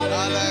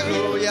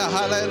Hallelujah,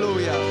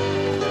 hallelujah.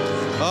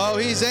 Oh,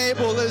 he's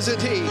able,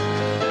 isn't he?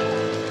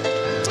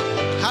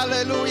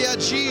 Hallelujah,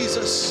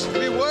 Jesus.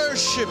 We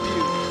worship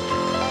you.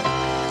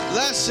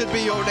 Blessed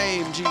be your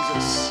name,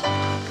 Jesus.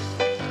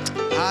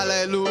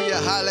 Hallelujah,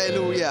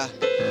 hallelujah.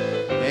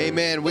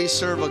 Amen. We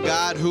serve a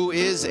God who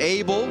is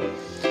able,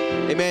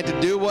 amen,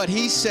 to do what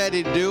he said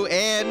he'd do,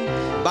 and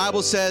the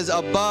Bible says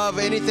above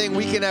anything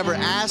we can ever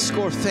ask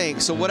or think.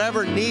 So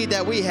whatever need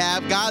that we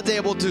have, God's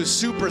able to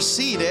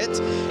supersede it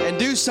and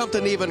do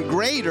something even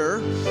greater,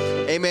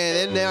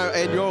 amen,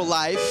 in your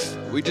life.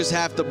 We just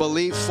have to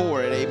believe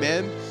for it,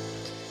 amen.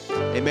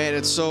 Amen.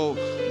 It's so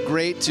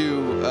great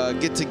to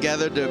get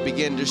together to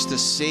begin just to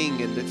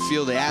sing and to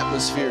feel the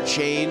atmosphere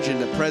change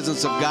and the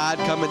presence of God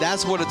coming.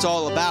 That's what it's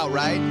all about,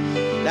 right?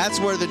 That's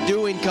where the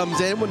doing comes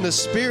in, when the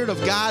Spirit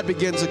of God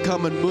begins to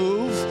come and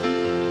move,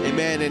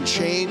 amen, and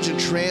change and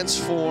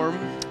transform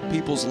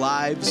people's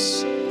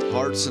lives,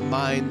 hearts and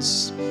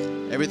minds.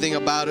 Everything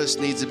about us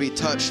needs to be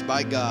touched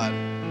by God.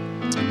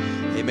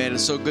 Amen.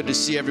 It's so good to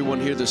see everyone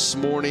here this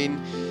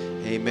morning.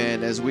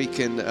 Amen. As we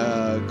can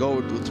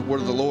go to the word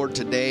of the Lord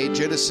today,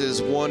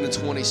 Genesis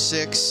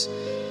 1:26.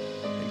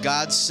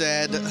 God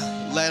said,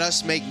 "Let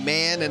us make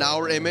man in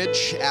our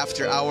image,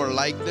 after our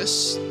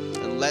likeness,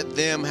 and let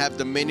them have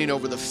dominion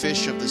over the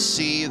fish of the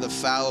sea, the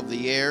fowl of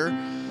the air,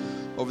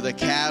 over the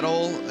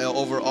cattle,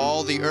 over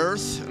all the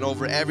earth, and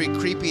over every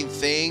creeping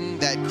thing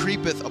that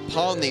creepeth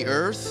upon the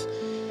earth."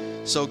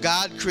 So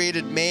God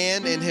created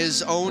man in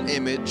his own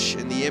image.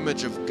 In the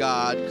image of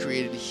God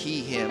created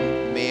he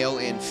him, male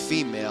and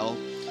female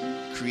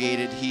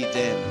created he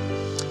them.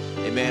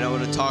 Amen. I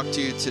want to talk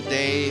to you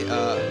today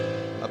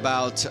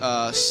about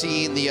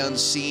seeing the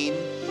unseen.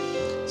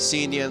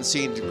 Seeing the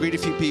unseen. Greet a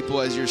few people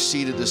as you're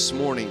seated this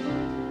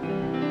morning.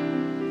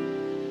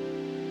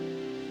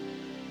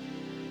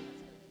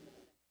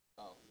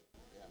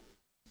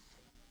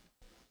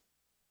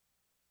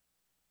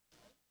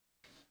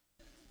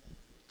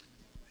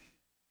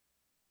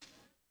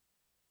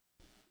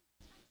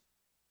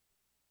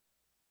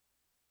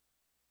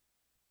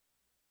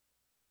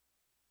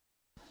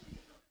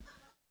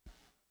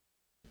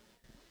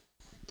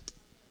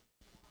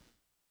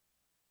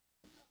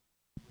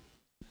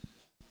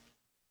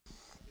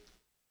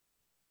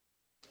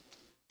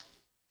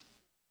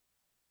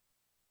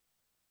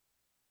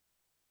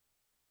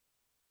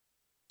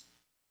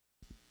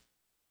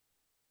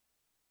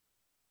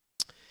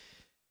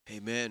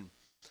 Amen.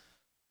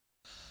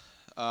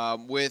 As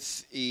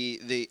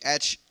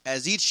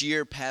each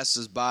year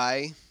passes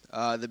by,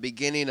 the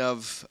beginning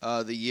of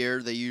the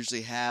year, they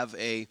usually have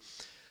a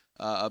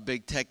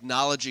big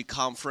technology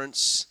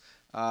conference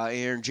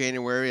here in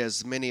January,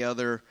 as many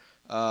other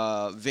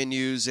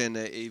venues and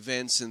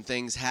events and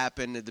things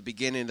happen at the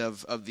beginning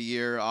of the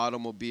year.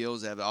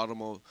 Automobiles have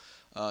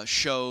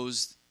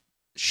shows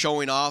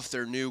showing off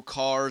their new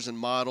cars and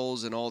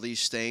models and all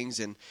these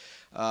things, and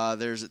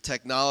there's a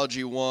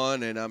technology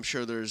one, and I'm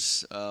sure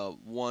there's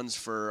ones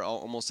for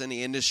almost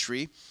any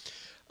industry.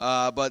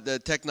 But the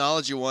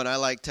technology one, I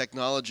like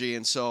technology,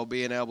 and so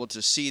being able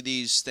to see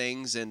these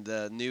things and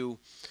the new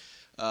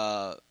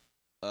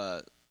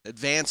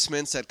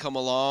advancements that come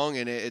along,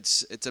 and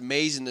it's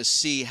amazing to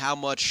see how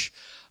much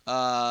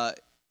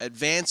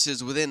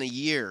advances within a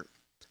year.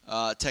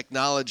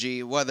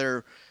 Technology,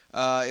 whether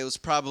it was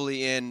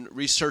probably in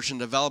research and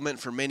development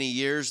for many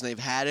years, and they've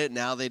had it.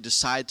 Now they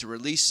decide to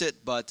release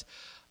it. But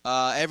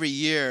every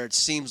year it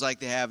seems like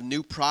they have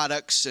new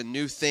products and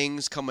new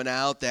things coming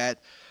out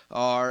that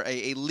are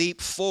a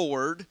leap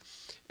forward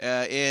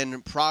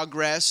in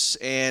progress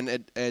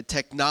and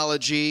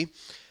technology,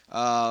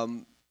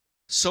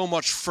 so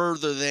much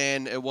further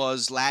than it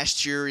was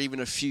last year, even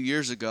a few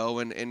years ago.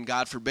 And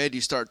God forbid you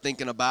start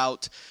thinking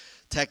about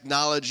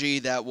technology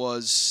that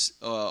was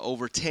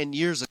over 10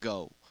 years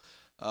ago.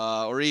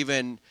 Or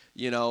even,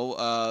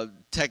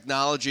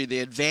 technology, the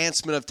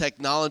advancement of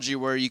technology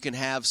where you can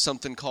have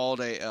something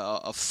called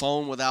a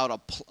phone without a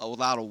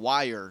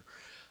wire.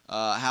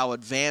 How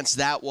advanced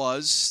that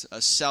was,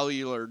 a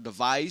cellular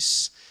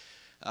device.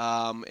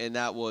 And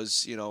that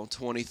was,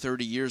 20,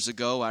 30 years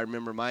ago. I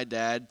remember my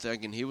dad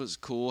thinking he was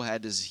cool,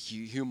 had this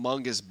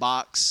humongous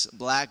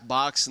black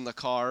box in the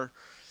car.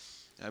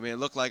 I mean, it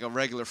looked like a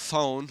regular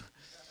phone,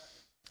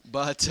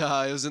 but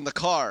it was in the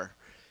car.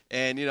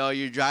 And,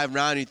 you're driving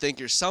around and you think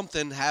you're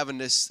something, having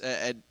this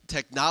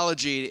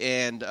technology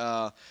and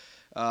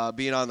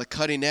being on the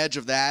cutting edge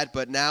of that.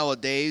 But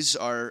nowadays,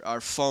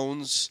 our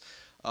phones,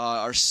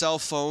 our cell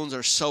phones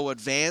are so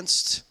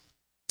advanced.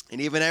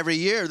 And even every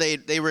year,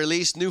 they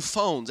release new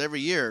phones every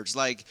year. It's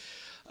like,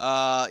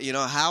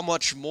 how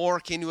much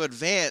more can you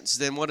advance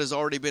than what has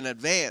already been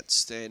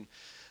advanced? And,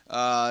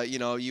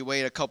 you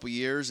wait a couple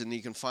years and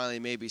you can finally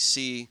maybe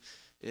see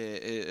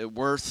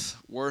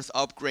worth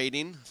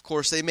upgrading. Of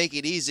course, they make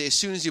it easy. As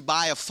soon as you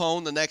buy a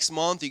phone the next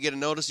month, you get a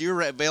notice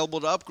you're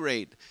available to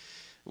upgrade.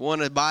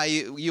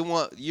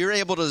 You're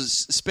able to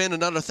spend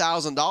another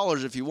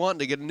 $1,000 if you want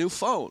to get a new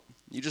phone.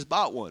 You just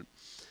bought one.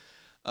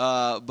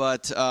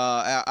 But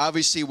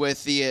obviously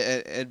with the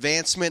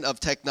advancement of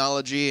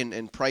technology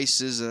and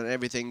prices and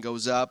everything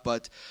goes up,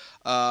 but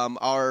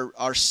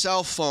our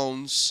cell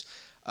phones,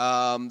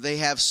 they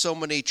have so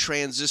many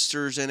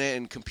transistors in it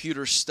and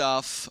computer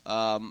stuff.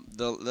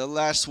 The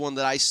last one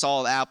that I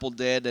saw Apple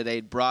did at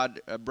a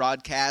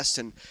broadcast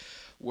and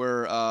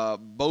were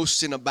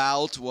boasting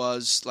about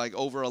was like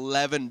over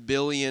 11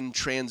 billion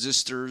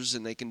transistors,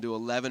 and they can do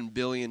 11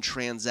 billion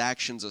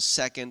transactions a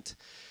second,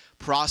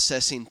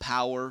 processing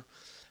power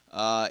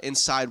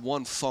inside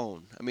one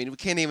phone. I mean, we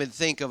can't even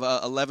think of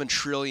 11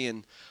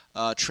 trillion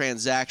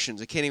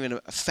transactions. I can't even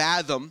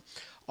fathom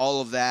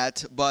all of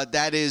that, but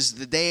that is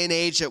the day and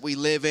age that we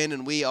live in,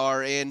 and we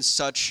are in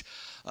such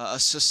a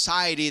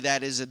society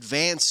that is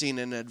advancing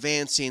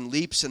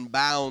leaps and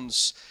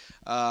bounds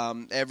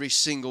every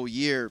single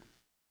year.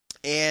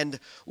 And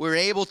we're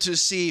able to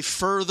see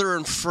further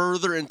and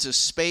further into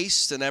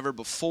space than ever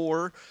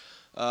before.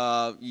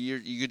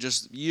 You could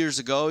just years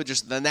ago,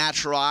 just the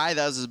natural eye,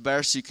 that was the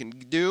best you can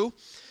do.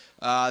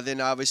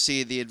 Then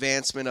obviously the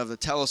advancement of the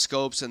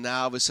telescopes, and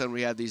now all of a sudden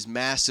we have these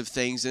massive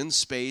things in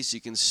space. You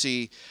can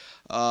see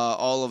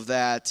all of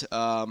that,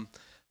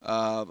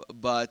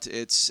 but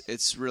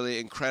it's really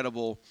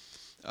incredible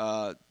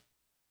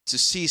to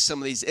see some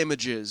of these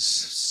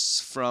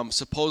images from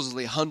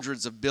supposedly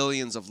hundreds of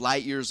billions of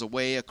light years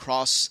away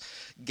across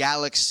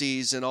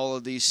galaxies and all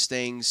of these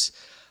things.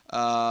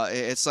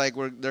 It's like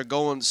they're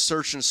going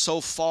searching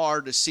so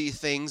far to see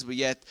things, but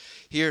yet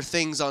here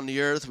things on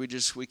the earth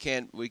we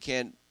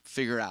can't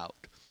figure out.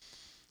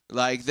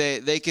 Like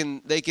they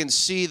can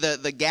see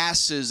the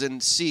gases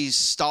and see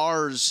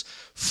stars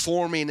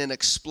forming and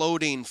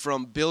exploding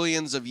from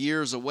billions of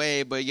years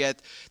away, but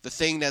yet the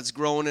thing that's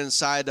growing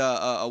inside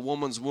a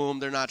woman's womb,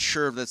 they're not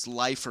sure if that's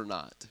life or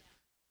not.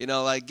 You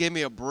know, like, give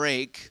me a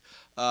break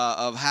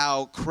of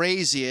how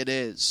crazy it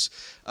is.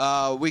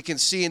 We can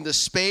see into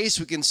space.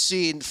 We can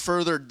see in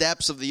further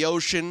depths of the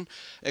ocean,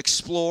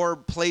 explore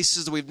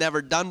places we've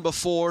never done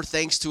before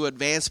thanks to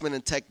advancement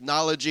in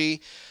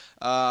technology.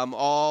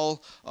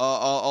 All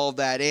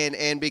that in,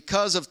 and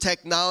because of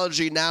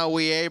technology now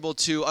we're able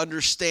to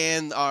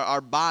understand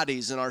our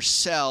bodies and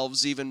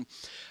ourselves even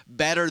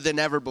better than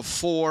ever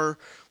before,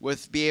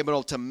 with being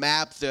able to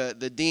map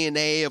the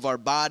DNA of our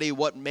body,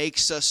 what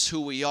makes us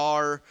who we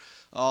are,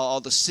 all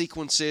the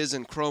sequences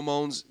and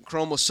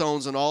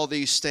chromosomes and all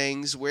these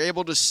things. We're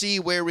able to see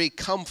where we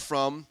come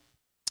from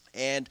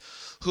and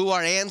who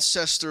our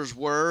ancestors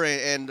were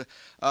and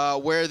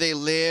where they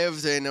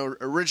lived and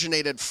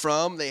originated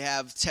from. They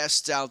have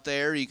tests out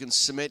there. You can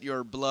submit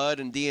your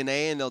blood and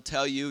DNA, and they'll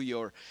tell you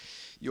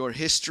your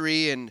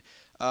history and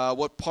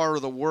what part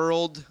of the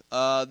world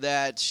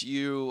that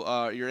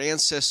your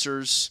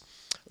ancestors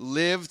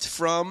lived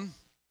from.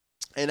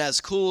 And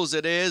as cool as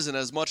it is, and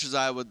as much as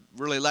I would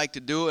really like to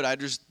do it, I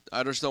just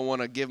don't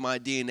want to give my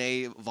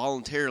DNA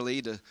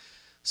voluntarily to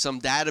some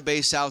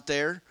database out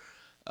there.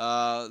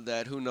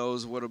 That who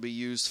knows what it'll be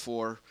used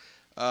for.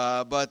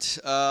 But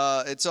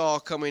it's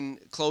all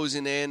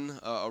closing in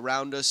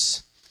around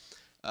us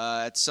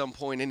at some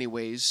point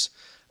anyways.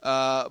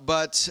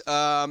 But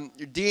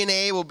your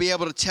DNA will be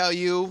able to tell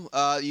you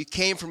you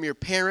came from your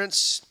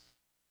parents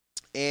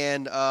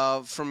and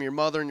from your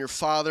mother and your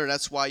father.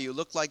 That's why you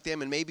look like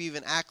them and maybe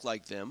even act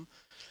like them,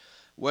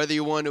 whether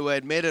you want to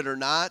admit it or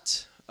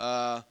not.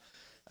 I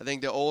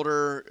think the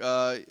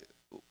older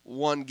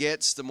one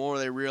gets, the more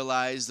they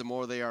realize, the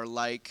more they are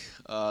like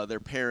their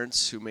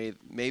parents, who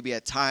maybe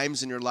at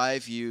times in your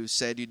life you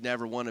said you'd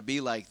never want to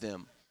be like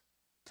them.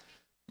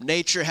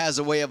 Nature has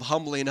a way of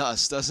humbling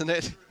us, doesn't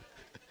it?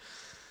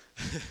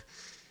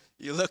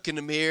 You look in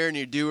the mirror and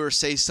you do or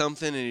say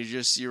something, and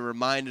you're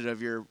reminded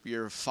of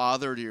your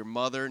father or your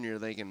mother, and you're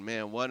thinking,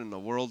 man, what in the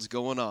world's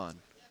going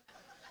on?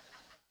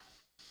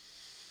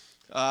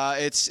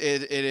 It's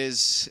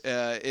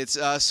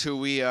us who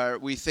we are.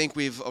 We think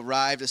we've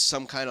arrived at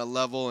some kind of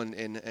level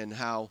and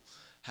how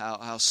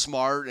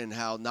smart and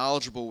how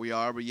knowledgeable we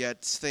are, but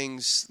yet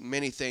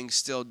many things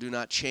still do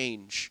not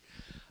change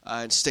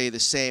and stay the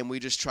same. We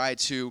just try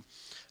to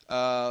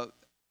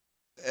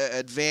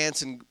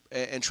advance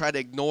and try to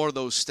ignore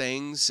those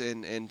things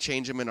and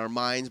change them in our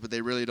minds, but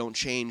they really don't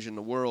change in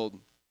the world.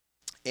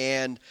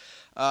 And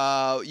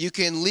you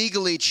can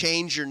legally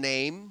change your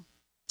name,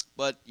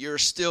 but you're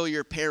still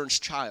your parents'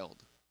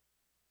 child.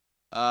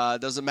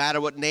 Doesn't matter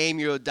what name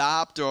you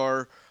adopt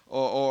or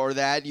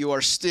that, you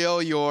are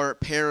still your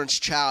parents'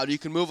 child. You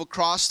can move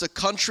across the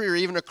country or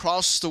even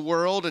across the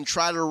world and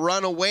try to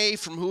run away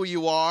from who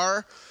you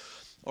are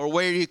or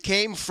where you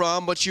came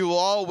from, but you will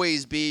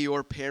always be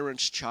your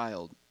parents'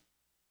 child.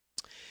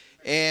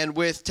 And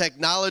with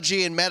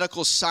technology and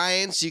medical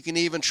science, you can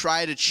even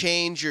try to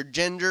change your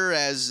gender,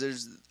 as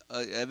there's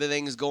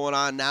everything's going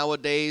on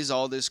nowadays,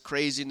 all this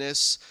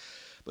craziness.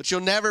 But you'll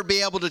never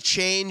be able to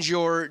change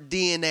your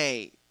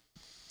DNA.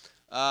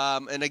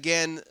 And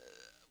again,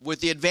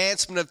 with the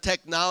advancement of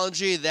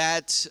technology,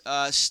 that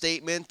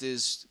statement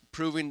is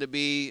proving to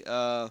be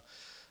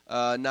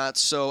not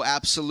so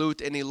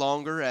absolute any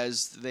longer,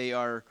 as they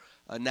are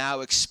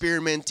now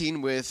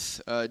experimenting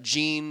with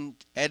gene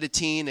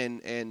editing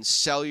and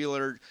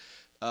cellular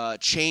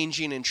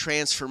changing and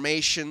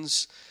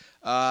transformations,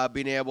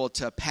 being able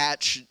to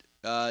patch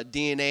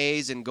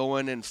DNAs and go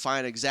in and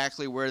find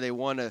exactly where they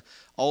want to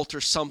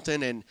alter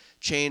something and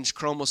change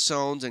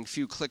chromosomes and a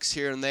few clicks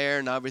here and there,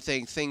 and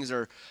things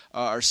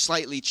are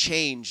slightly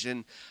changed.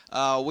 And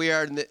we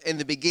are in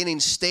the beginning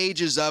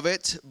stages of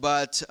it,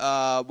 but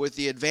with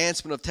the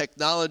advancement of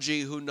technology,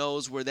 who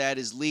knows where that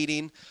is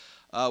leading?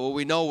 Well,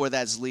 we know where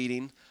that's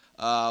leading,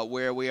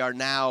 where we are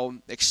now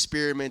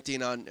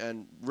experimenting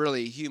on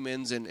really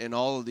humans and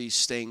all of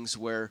these things,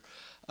 where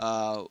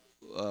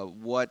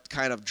what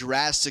kind of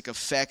drastic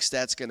effects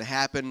that's going to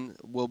happen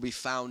will be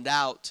found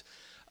out.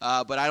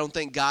 But I don't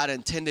think God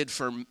intended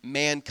for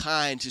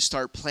mankind to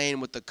start playing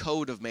with the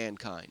code of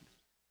mankind.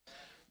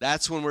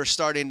 That's when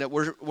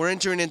we're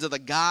entering into the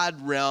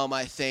God realm,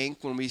 I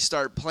think, when we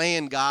start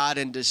playing God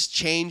and just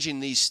changing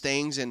these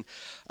things. And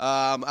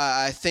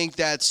I think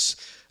that's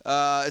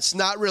it's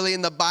not really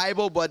in the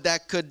Bible, but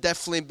that could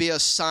definitely be a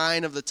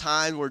sign of the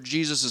time where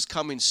Jesus is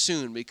coming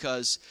soon,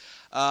 because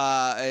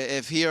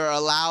if he are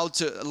allowed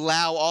to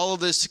allow all of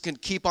this to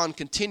keep on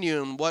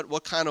continuing,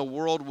 what kind of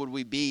world would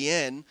we be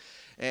in,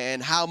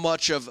 and how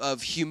much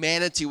of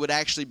humanity would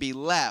actually be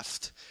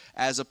left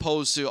as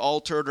opposed to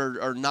altered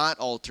or not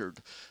altered?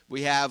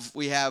 We have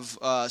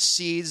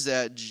seeds,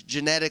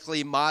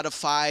 genetically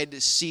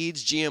modified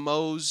seeds,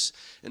 GMOs,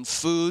 and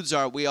foods.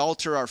 We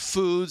alter our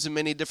foods in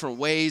many different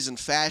ways and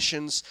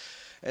fashions,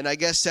 and I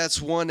guess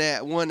that's one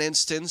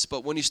instance.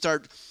 But when you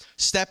start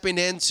stepping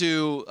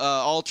into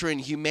altering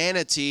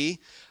humanity,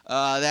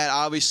 that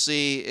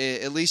obviously,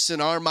 at least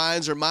in our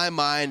minds or my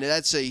mind,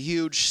 that's a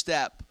huge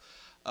step,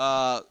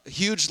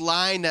 huge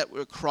line that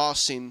we're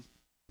crossing,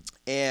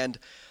 and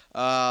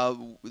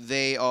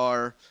they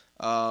are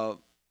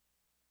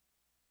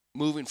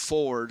moving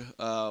forward,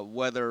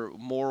 whether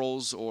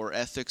morals or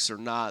ethics or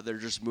not. They're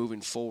just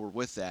moving forward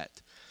with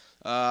that.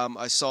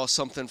 I saw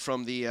something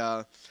from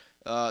the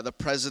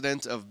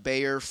president of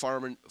Bayer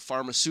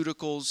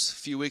Pharmaceuticals a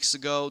few weeks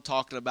ago,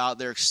 talking about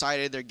they're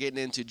excited. They're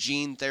getting into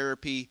gene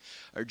therapy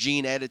or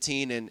gene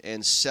editing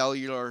and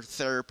cellular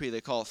therapy.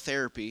 They call it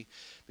therapy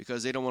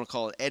because they don't want to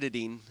call it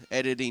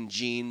editing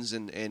genes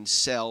and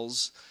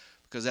cells,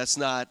 because that's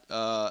not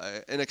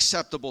an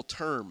acceptable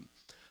term.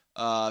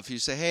 If you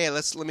say, hey,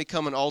 let me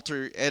come and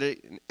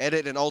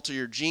edit and alter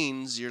your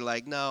genes, you're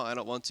like, no, I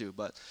don't want to,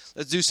 but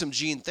let's do some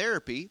gene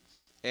therapy.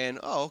 And,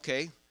 oh,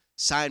 okay,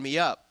 sign me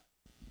up.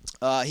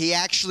 He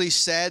actually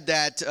said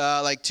that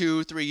like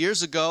 2-3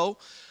 years ago,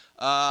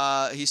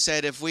 he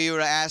said if we were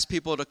to ask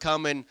people to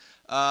come and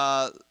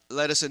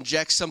let us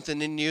inject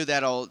something in you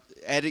that'll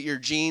edit your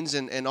genes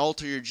and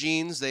alter your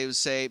genes, they would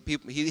say,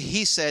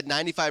 he said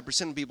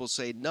 95% of people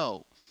say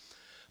no.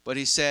 But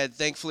he said,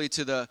 thankfully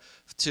to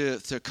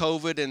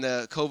COVID and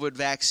the COVID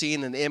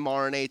vaccine and the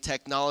mRNA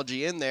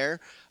technology in there,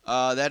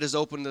 that has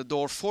opened the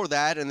door for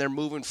that, and they're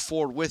moving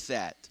forward with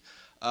that.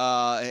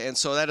 And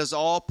so that is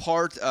all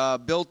part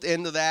built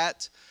into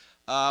that,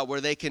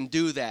 where they can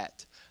do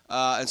that.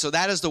 And so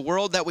that is the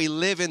world that we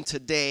live in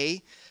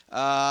today,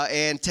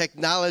 and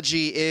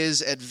technology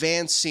is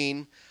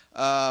advancing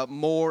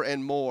more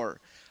and more.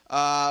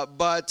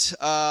 But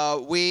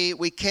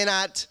we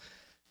cannot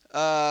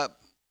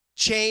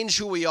change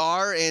who we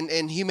are,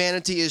 and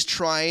humanity is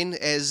trying.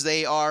 As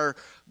they are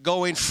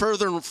going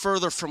further and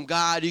further from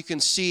God, you can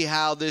see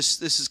how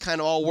this is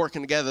kind of all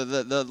working together.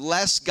 The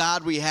less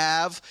God we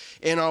have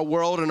in our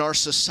world and our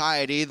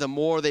society, the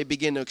more they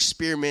begin to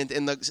experiment,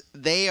 and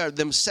they are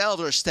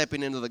themselves are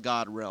stepping into the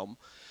God realm.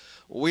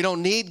 We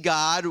don't need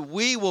God.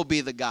 We will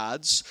be the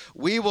gods.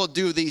 We will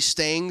do these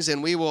things,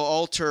 and we will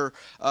alter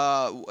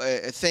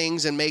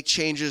things and make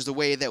changes the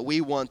way that we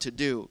want to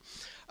do.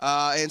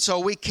 And so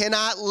we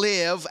cannot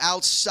live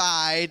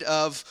outside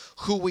of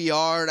who we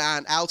are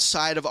and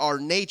outside of our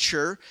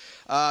nature,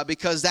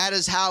 because that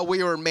is how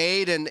we were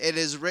made, and it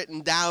is written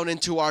down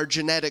into our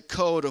genetic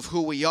code of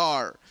who we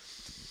are.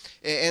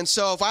 And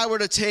so if I were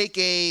to take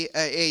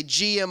a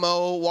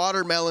GMO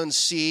watermelon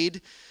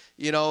seed,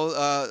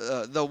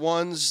 the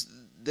ones,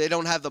 they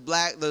don't have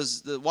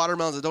the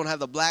watermelons that don't have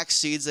the black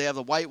seeds, they have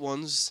the white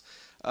ones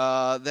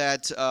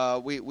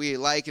that we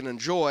like and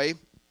enjoy.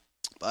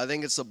 I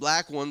think it's the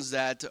black ones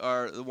that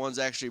are the ones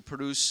that actually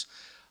produce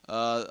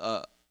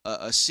a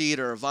seed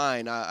or a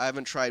vine. I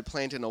haven't tried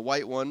planting a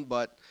white one,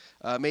 but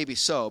maybe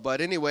so. But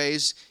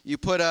anyways, you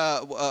put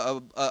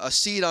a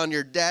seed on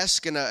your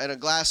desk and a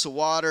glass of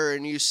water,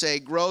 and you say,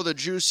 grow the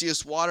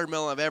juiciest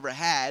watermelon I've ever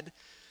had.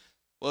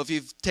 Well, if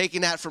you've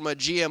taken that from a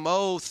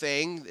GMO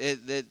thing,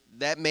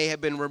 that may have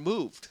been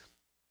removed.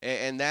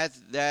 And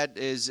that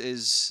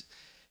is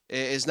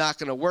not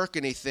going to work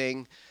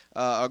anything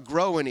or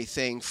grow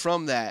anything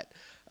from that.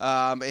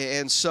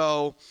 And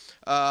so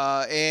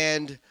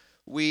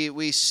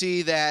we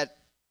see that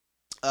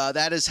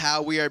that is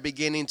how we are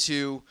beginning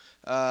to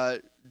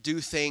do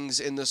things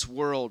in this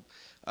world.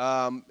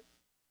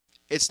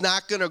 it's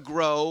not going to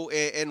grow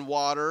in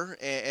water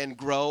and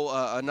grow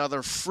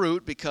another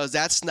fruit, because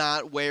that's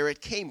not where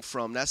it came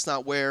from. That's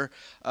not where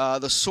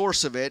the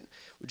source of it.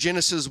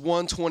 Genesis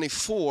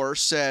 1:24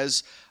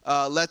 says,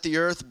 let the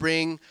earth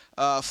bring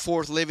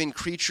forth living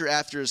creature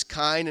after his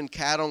kind, and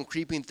cattle and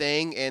creeping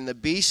thing, and the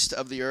beast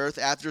of the earth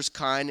after his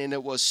kind, and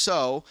it was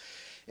so.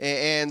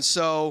 And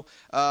so,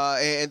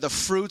 and the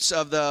fruits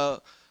of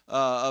the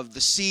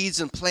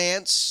seeds and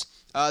plants,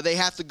 they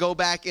have to go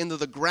back into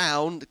the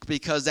ground,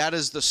 because that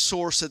is the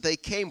source that they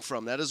came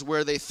from. That is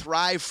where they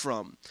thrive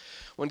from.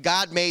 When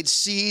God made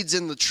seeds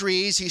in the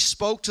trees, he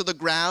spoke to the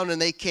ground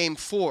and they came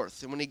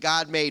forth. And when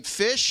God made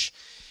fish,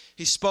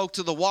 he spoke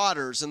to the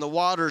waters, and the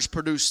waters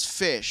produced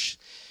fish.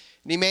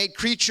 And he made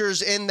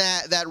creatures in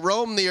that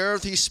roam the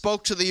earth. He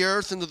spoke to the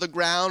earth and to the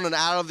ground, and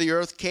out of the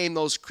earth came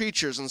those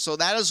creatures. And so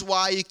that is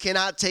why you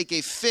cannot take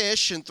a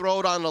fish and throw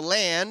it on the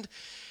land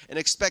and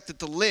expect it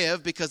to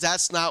live, because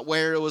that's not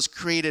where it was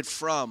created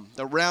from,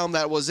 the realm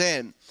that was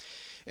in.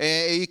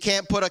 You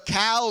can't put a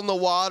cow in the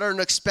water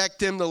and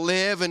expect him to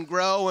live and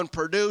grow and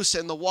produce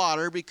in the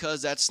water,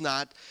 because that's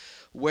not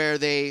where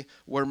they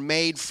were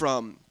made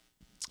from.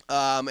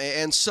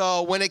 And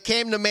so when it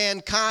came to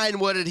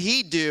mankind, what did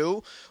he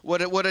do? What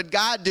did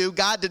God do?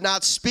 God did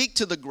not speak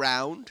to the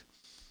ground.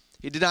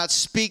 He did not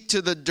speak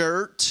to the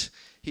dirt.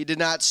 He did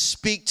not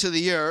speak to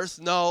the earth.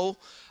 No.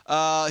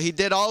 He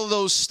did all of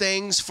those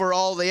things for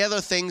all the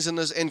other things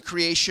in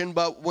creation,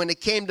 but when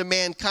it came to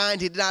mankind,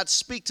 he did not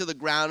speak to the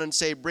ground and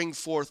say, bring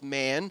forth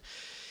man.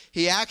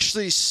 He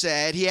actually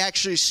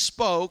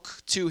spoke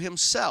to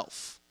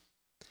himself.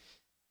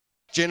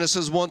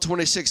 Genesis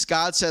 1:26,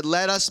 God said,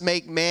 let us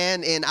make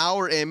man in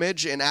our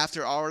image and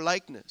after our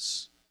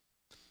likeness.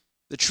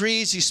 The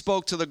trees, he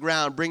spoke to the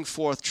ground, bring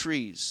forth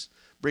trees.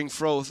 Bring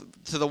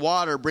forth to the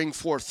water, bring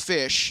forth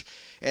fish.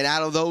 And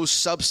out of those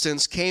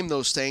substance came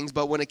those things.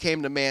 But when it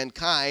came to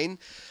mankind,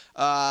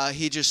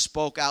 he just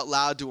spoke out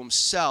loud to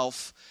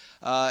himself.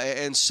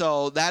 And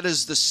so that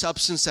is the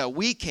substance that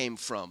we came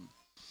from.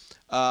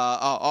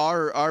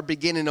 Our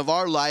beginning of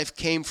our life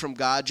came from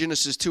God.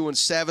 Genesis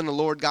 2:7, the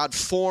Lord God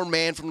formed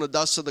man from the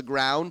dust of the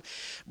ground,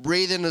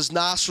 breathed in his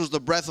nostrils the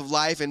breath of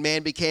life, and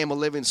man became a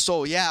living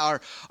soul. Yeah,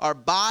 our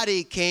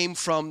body came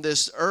from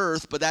this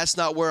earth, but that's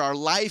not where our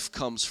life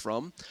comes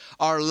from.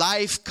 Our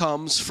life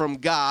comes from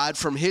God,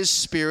 from his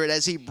spirit,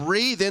 as he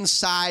breathed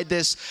inside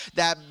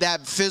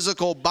that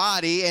physical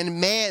body,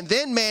 and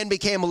then man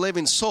became a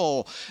living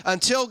soul.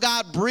 Until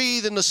God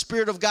breathed and the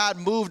Spirit of God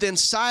moved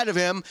inside of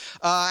him,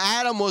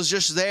 Adam was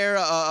just there,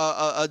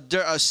 a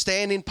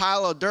standing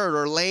pile of dirt,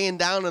 or laying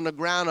down in the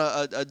ground,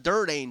 a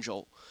dirt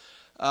angel,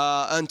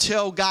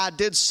 until God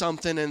did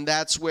something, and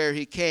that's where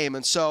he came.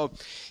 And so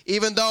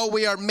even though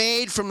we are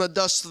made from the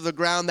dust of the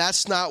ground,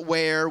 that's not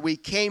where we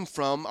came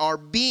from. Our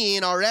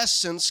being, our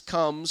essence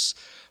comes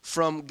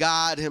from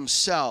God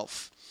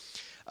himself.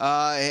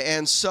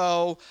 And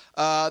so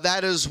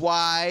that is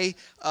why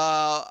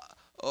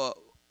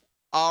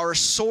our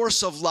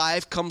source of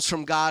life comes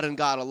from God and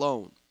God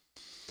alone.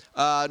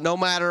 No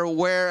matter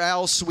where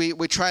else we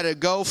try to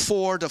go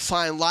to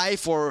find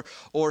life or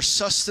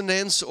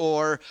sustenance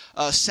or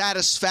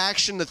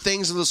satisfaction, the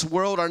things of this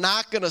world are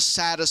not going to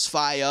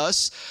satisfy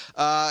us.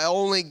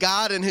 Only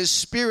God and his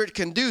Spirit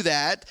can do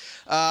that,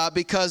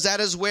 because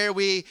that is where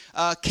we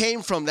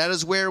came from. That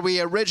is where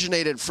we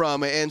originated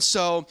from. And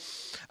so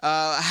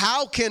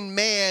how can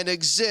man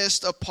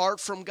exist apart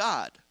from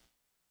God?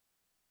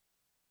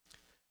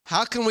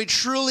 How can we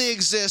truly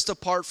exist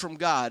apart from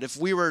God? If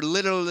we were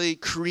literally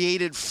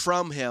created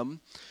from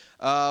him,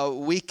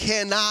 we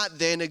cannot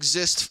then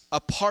exist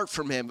apart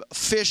from him.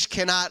 Fish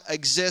cannot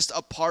exist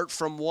apart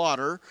from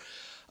water.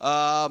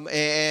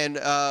 And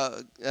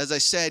as I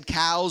said,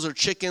 cows or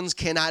chickens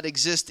cannot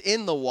exist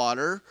in the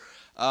water.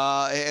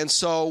 And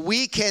so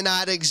we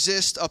cannot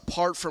exist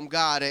apart from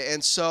God.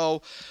 And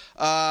so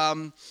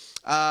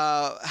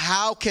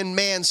how can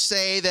man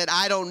say that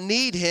I don't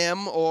need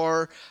him,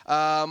 or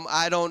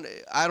I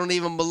don't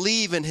even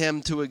believe in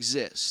him to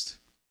exist?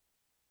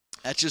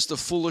 That's just the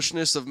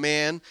foolishness of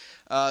man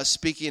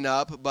speaking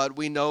up, but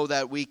we know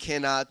that we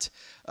cannot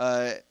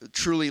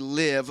truly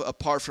live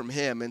apart from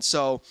him. And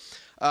so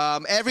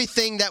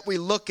everything that we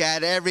look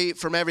at,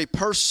 from every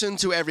person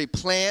to every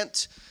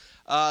plant,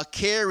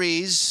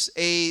 carries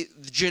a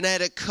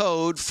genetic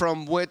code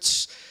from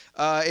which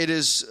it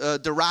is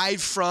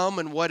derived from,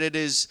 and what it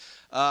is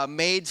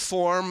made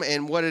from,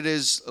 and what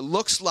it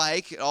looks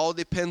like. It all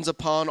depends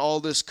upon all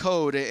this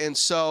code. And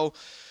so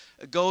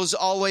it goes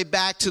all the way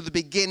back to the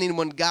beginning,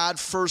 when God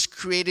first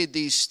created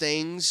these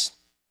things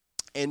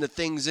and the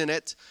things in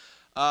it.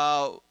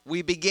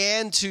 We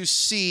began to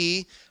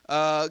see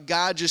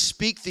God just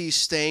speak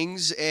these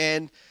things,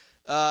 and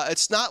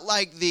it's not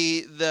like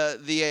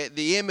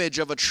the image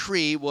of a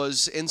tree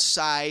was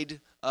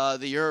inside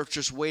the earth,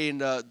 just waiting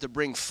to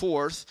bring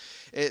forth.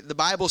 The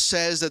Bible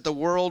says that the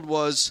world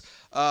was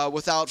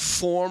without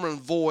form and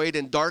void,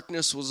 and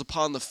darkness was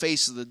upon the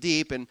face of the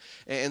deep.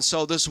 And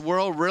so this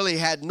world really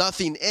had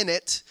nothing in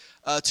it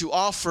to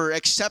offer,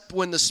 except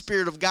when the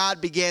Spirit of God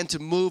began to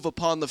move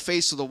upon the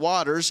face of the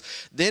waters.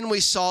 Then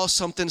we saw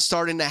something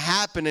starting to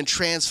happen and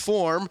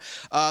transform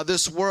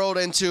this world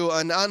into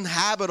an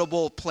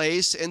uninhabitable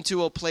place,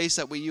 into a place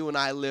that you and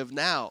I live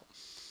now.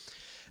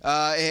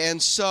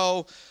 And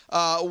so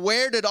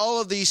where did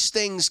all of these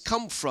things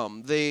come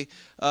from? The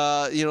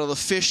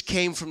fish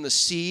came from the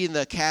sea, and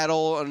the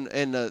cattle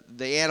and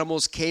the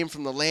animals came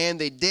from the land.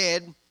 They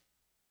did,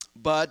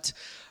 but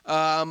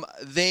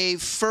they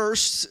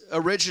first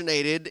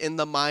originated in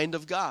the mind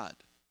of God.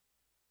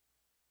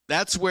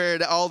 That's where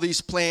all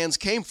these plans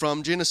came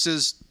from. John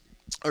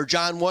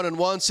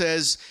 1:1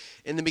 says,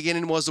 "In the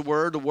beginning was the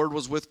Word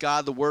was with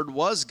God, the Word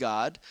was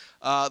God."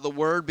 The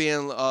Word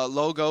being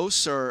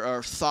logos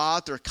or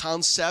thought or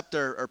concept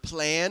or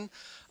plan.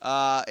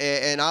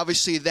 And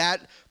obviously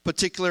that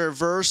particular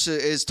verse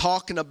is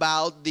talking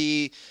about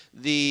the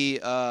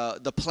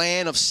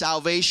plan of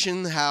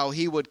salvation, how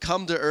he would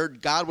come to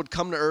earth, God would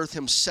come to earth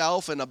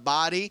himself in a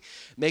body,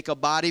 make a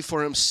body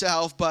for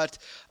himself. But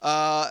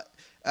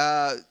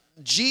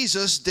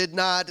Jesus did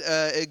not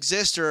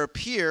exist or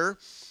appear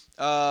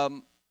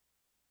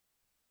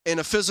in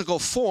a physical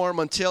form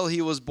until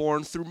he was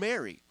born through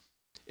Mary.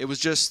 It was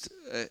just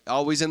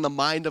always in the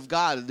mind of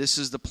God. This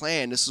is the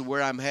plan. This is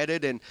where I'm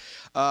headed. And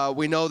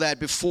we know that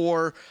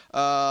before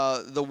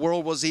the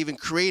world was even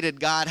created,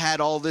 God had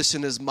all this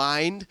in his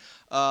mind.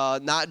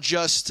 Not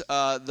just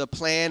the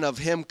plan of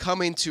him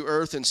coming to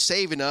earth and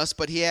saving us,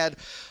 but he had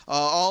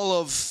all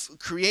of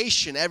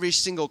creation, every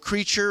single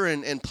creature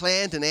and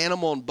plant and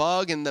animal and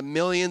bug, and the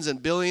millions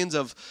and billions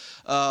of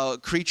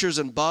creatures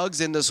and bugs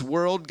in this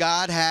world.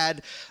 God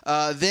had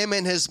them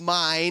in his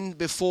mind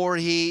before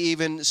he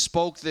even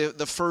spoke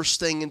the first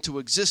thing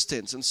into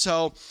existence. And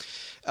so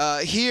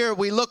here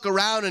we look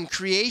around in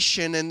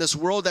creation in this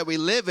world that we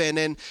live in,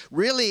 and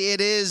really it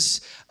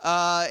is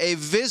a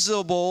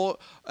visible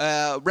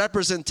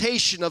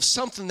representation of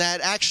something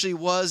that actually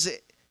was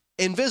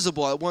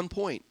invisible at one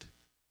point.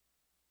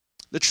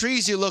 The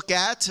trees you look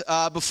at,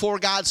 before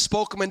God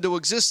spoke them into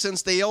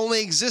existence, they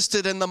only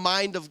existed in the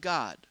mind of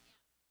God.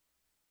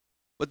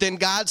 But then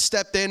God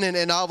stepped in,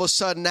 and all of a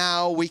sudden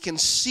now we can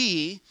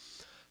see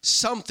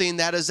something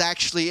that is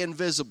actually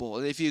invisible.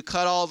 And if you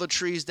cut all the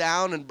trees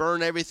down and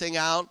burn everything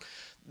out,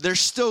 they're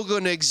still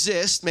going to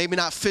exist. Maybe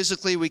not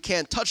physically, we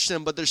can't touch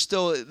them, but they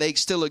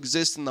still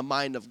exist in the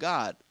mind of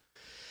God.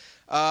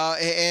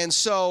 And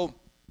so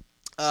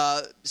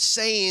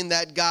saying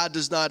that God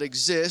does not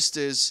exist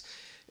is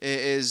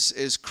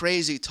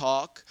crazy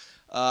talk.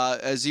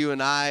 As you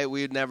and I,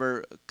 we would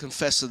never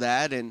confess to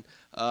that, and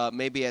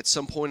maybe at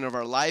some point of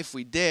our life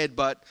we did,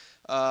 but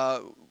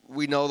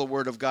we know the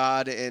Word of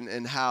God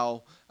and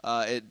how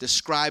it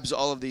describes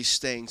all of these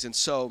things. And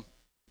so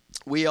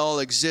we all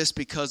exist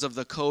because of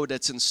the code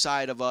that's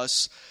inside of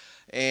us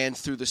and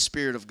through the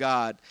Spirit of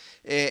God.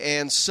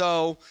 And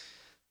so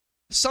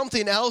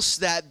something else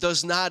that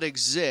does not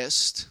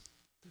exist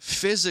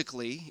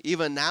physically,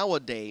 even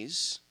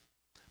nowadays,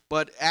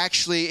 but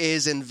actually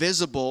is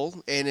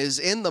invisible and is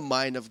in the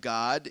mind of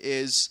God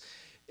is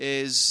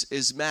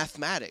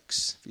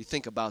mathematics, if you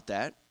think about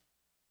that.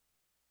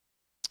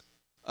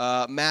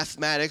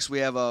 Mathematics, we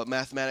have a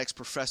mathematics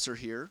professor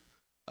here,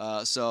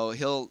 so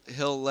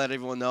he'll let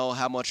everyone know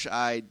how much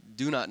I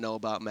do not know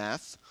about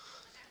math.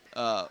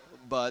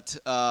 But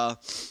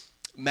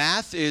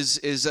math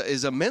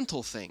is a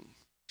mental thing.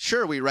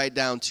 Sure, we write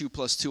down 2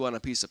 + 2 on a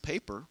piece of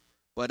paper,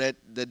 but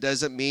that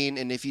doesn't mean,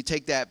 and if you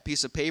take that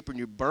piece of paper and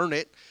you burn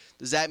it,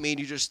 does that mean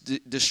you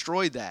just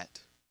destroyed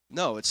that?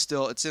 No,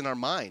 it's in our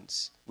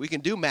minds. We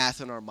can do math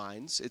in our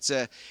minds. It's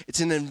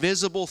an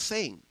invisible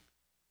thing.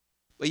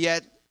 But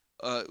yet,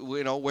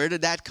 where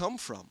did that come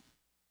from?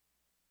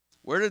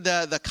 Where did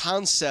the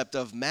concept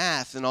of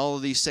math and all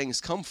of these things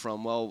come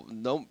from? Well,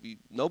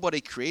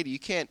 nobody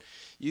created.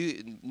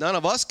 None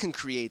of us can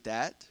create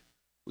that.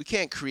 We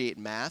can't create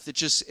math. It's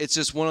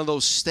just one of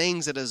those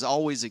things that has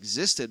always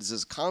existed.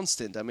 It's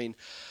constant. I mean,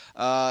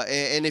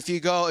 and if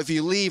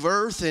you leave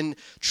Earth and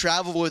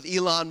travel with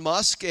Elon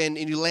Musk and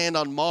you land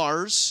on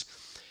Mars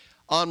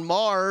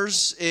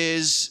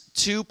is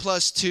 2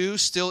 + 2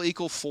 still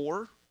equal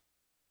 4?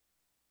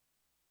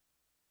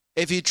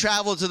 If you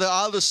travel to the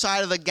other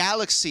side of the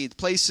galaxy,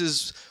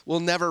 places we'll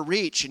never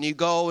reach, and you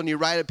go and you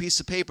write a piece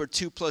of paper,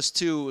 2 +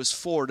 2 is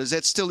 4. Does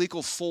that still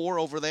equal 4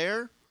 over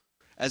there,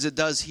 as it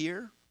does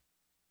here?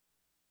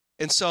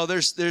 And so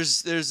there's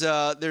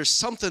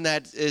something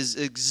that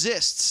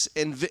exists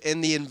in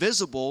the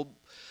invisible,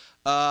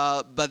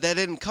 but that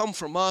didn't come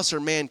from us or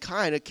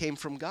mankind. It came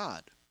from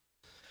God.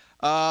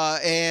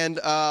 And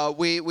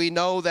we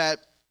know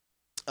that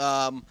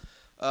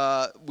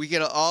we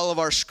get all of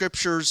our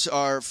scriptures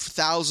are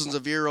thousands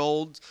of years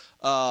old.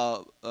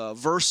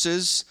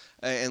 verses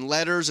and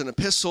letters and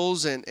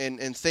epistles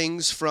and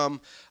things from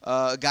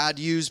God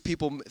used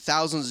people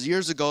thousands of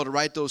years ago to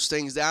write those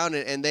things down,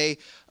 and they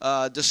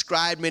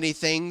described many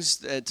things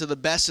to the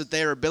best of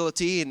their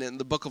ability. And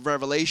the book of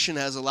Revelation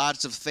has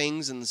lots of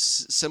things and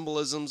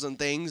symbolisms and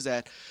things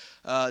that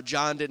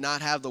John did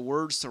not have the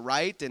words to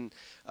write. And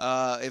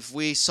if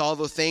we saw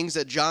the things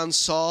that John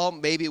saw,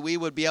 maybe we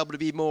would be able to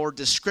be more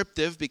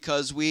descriptive,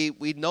 because we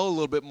know a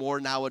little bit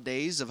more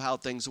nowadays of how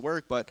things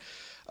work. But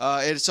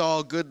it's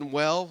all good and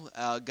well.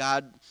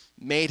 God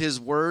made his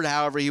word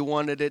however he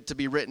wanted it to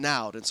be written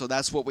out, and so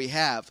that's what we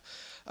have.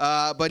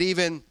 But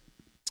even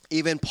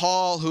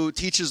Paul, who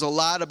teaches a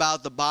lot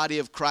about the body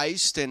of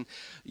Christ and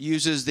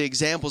uses the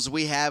examples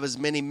we have as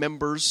many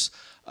members,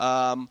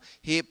 I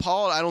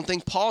don't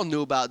think Paul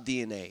knew about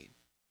DNA.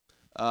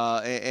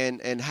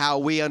 And how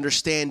we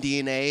understand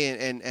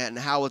DNA and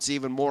how it's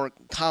even more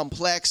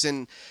complex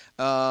and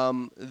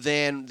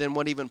than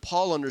what even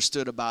Paul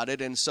understood about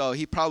it. And so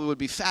he probably would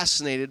be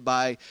fascinated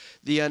by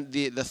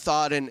the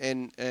thought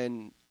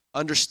and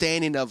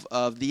understanding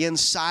of the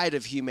inside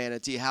of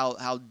humanity,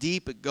 how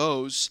deep it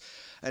goes,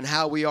 and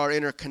how we are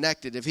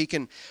interconnected. If he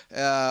can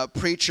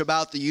preach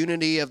about the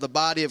unity of the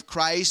body of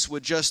Christ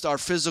with just our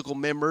physical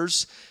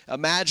members,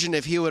 imagine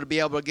if he would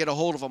be able to get a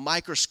hold of a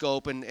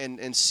microscope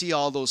and see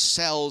all those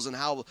cells and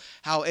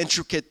how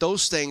intricate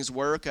those things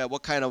work,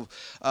 what kind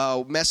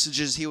of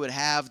messages he would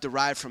have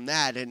derived from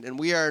that. And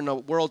we are in a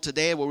world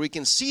today where we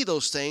can see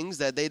those things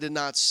that they did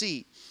not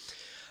see.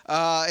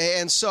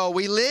 And so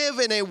we live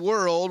in a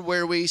world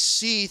where we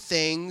see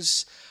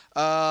things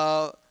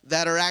that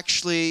are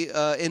actually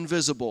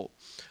invisible.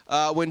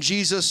 When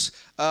Jesus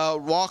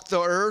walked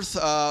the earth,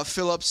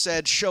 Philip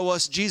said, show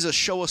us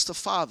the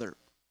Father.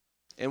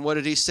 And what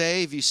did he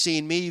say? If you've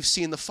seen me, you've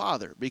seen the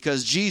Father.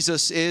 Because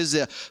Jesus is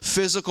a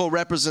physical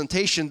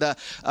representation, the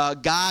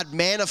God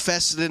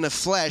manifested in the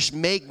flesh,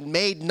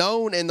 made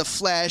known in the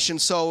flesh.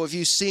 And so if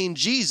you've seen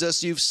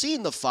Jesus, you've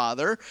seen the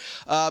Father,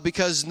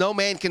 because no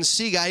man can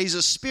see God. He's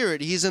a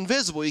spirit. He's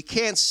invisible. You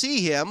can't see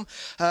him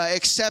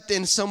except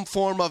in some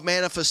form of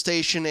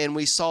manifestation, and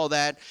we saw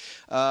that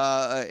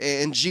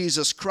in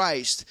Jesus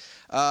Christ.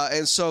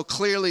 And so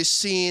clearly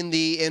seeing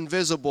the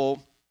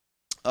invisible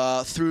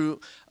through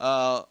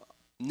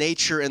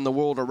nature and the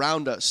world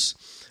around us.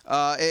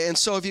 And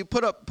so if you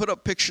put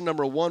up picture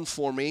number 1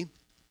 for me,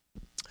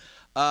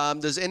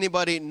 does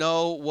anybody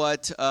know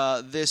what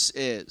this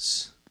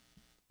is?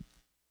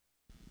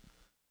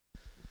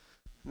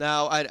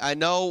 Now, I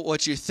know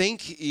what you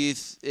think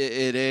it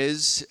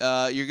is.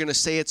 You're going to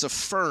say it's a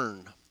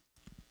fern.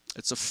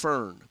 It's a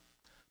fern.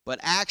 But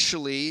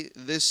actually,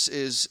 this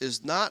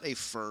is not a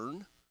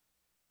fern.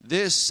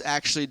 This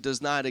actually does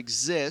not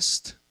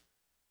exist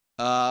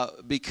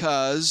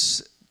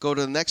because, go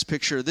to the next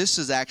picture, this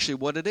is actually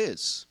what it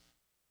is.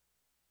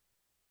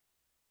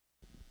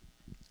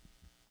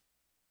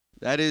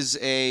 That is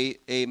a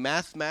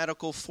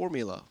mathematical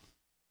formula.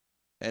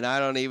 And I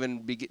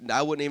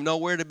wouldn't even know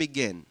where to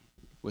begin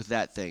with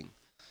that thing.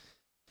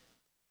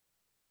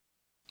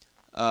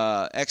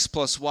 X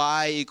plus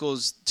Y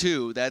equals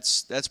 2.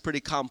 That's pretty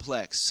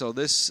complex. So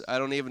this, I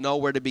don't even know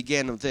where to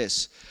begin with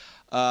this.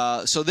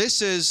 So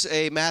this is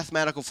a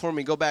mathematical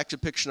formula. Go back to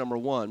picture number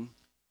 1.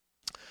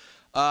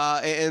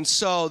 And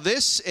so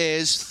this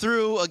is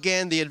through,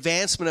 again, the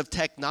advancement of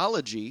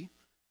technology.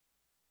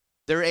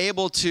 They're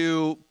able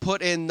to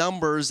put in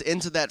numbers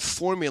into that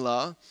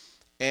formula,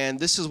 and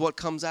this is what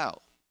comes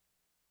out.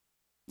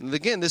 And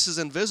again, this is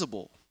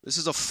invisible. This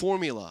is a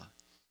formula.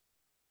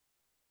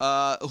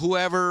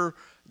 Whoever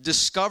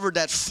discovered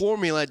that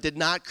formula did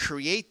not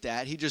create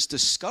that. He just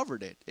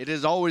discovered it. It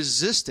has always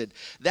existed.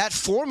 That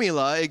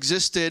formula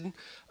existed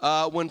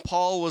when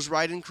Paul was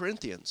writing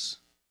Corinthians.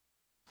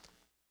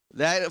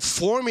 That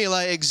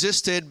formula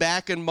existed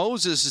back in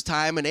Moses'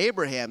 time and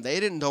Abraham. They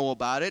didn't know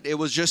about it. It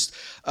was just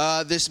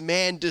this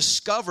man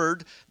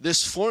discovered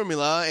this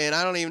formula, and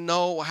I don't even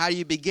know how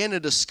you begin to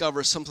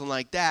discover something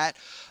like that.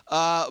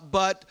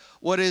 But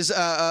what is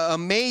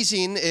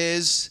amazing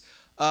is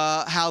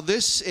how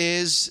this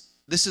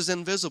is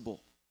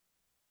invisible.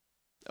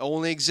 It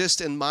only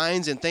exists in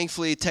minds, and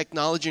thankfully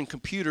technology and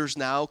computers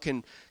now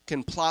can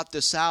plot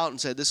this out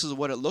and say this is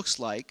what it looks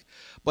like.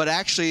 But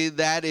actually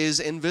that is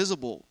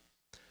invisible.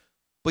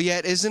 But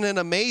yet, isn't it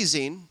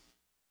amazing?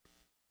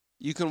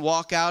 You can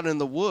walk out in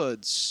the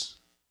woods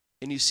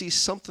and you see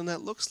something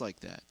that looks like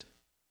that.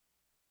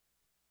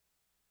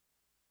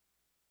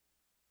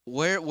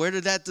 Where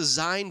did that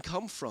design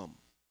come from?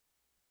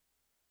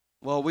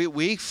 Well,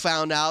 we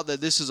found out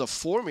that this is a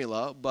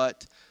formula,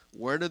 but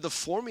where did the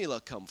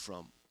formula come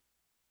from?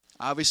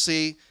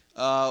 Obviously,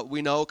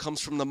 we know it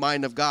comes from the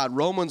mind of God.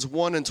 Romans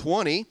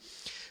 1:20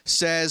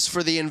 says,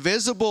 "For the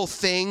invisible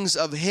things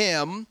of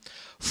him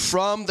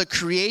from the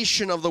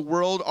creation of the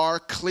world are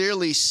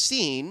clearly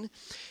seen,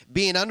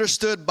 being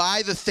understood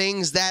by the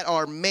things that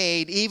are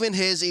made, even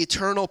his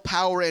eternal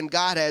power and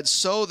Godhead,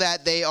 so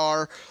that they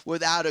are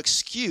without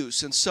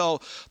excuse." And so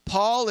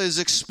Paul is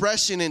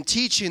expressing and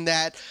teaching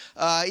that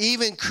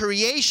even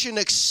creation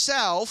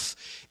itself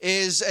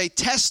is a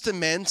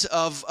testament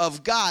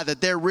of God,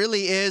 that there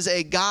really is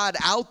a God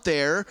out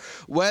there.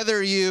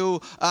 Whether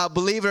you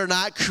believe it or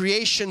not,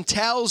 creation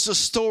tells a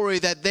story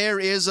that there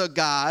is a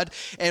God,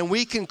 and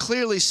we can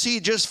clearly see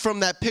just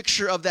from that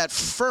picture of that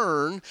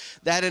fern,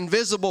 that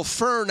invisible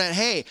fern, that,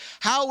 hey,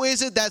 how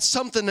is it that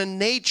something in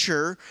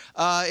nature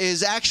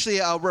is actually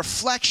a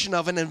reflection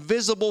of an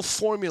invisible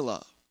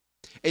formula?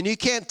 And you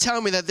can't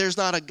tell me that there's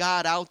not a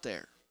God out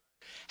there.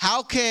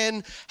 How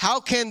can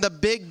the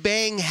Big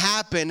Bang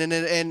happen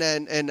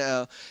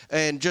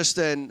and just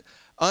an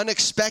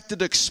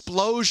unexpected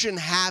explosion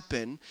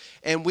happen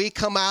and we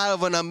come out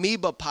of an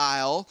amoeba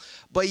pile,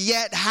 but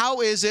yet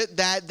how is it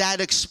that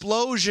that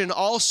explosion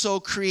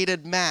also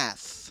created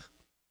math?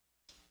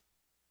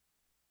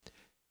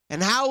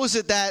 And how is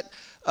it that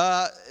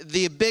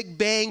the Big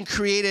Bang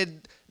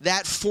created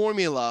that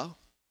formula,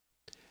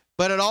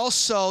 but it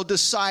also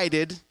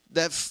decided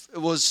that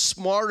was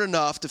smart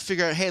enough to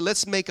figure out, hey,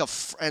 let's make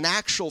an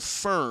actual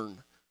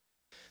fern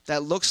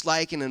that looks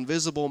like an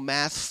invisible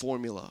math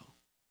formula?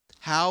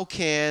 How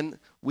can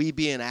we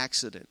be an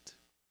accident?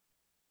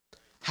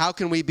 How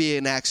can we be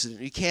an accident?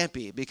 You can't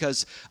be,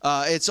 because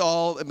it's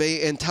all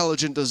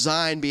intelligent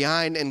design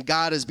behind, and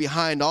God is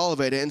behind all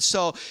of it. And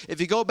so if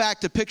you go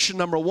back to picture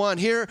number 1,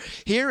 here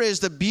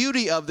is the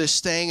beauty of this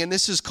thing, and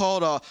this is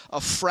called a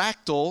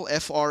fractal,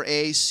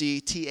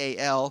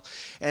 Fractal.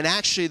 And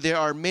actually there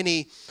are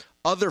many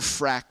other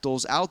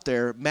fractals out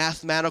there,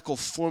 mathematical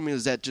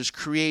formulas that just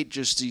create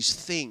just these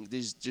things,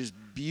 these just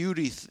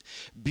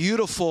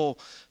beautiful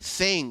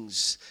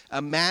things,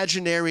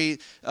 imaginary.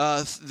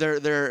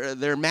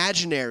 They're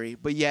imaginary,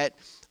 but yet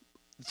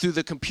through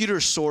the computer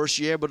source,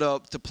 you're able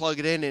to plug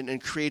it in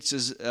and creates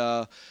his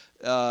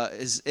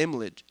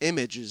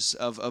images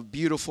of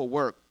beautiful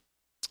work.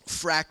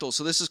 Fractal.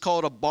 So this is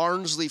called a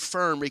Barnsley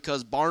fern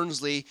because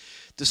Barnsley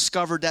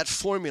discovered that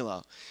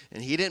formula.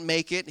 And he didn't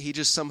make it, he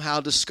just somehow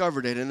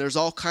discovered it. And there's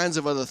all kinds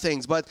of other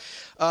things. But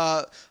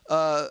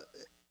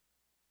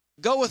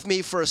go with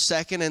me for a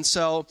second. And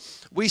so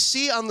we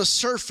see on the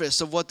surface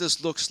of what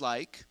this looks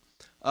like,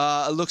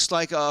 it looks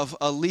like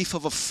a leaf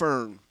of a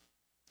fern.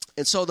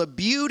 And so the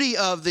beauty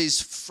of these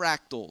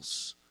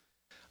fractals,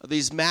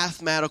 these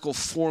mathematical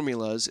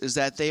formulas, is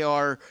that they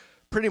are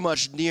pretty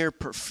much near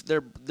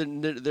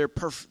their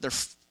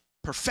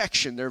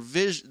perfection.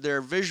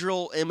 They're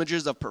visual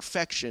images of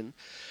perfection,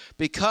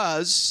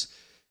 because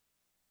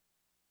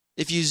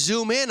if you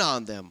zoom in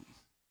on them,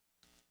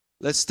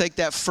 let's take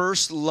that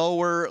first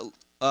lower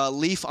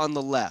leaf on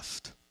the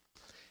left.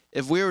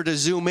 If we were to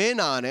zoom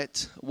in on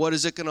it, what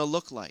is it going to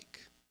look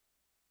like?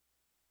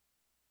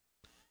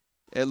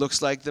 It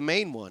looks like the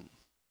main one.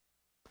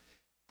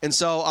 And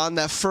so on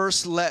that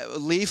first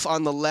leaf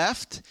on the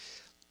left,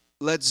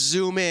 let's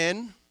zoom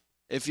in,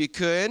 if you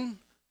could,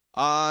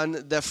 on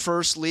the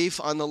first leaf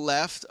on the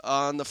left,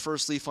 And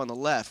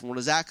what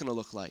is that going to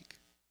look like?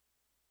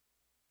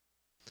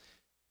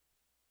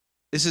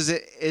 This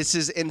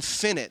is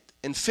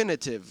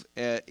infinitive.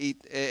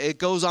 It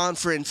goes on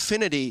for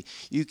infinity.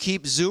 You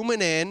keep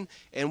zooming in,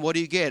 and what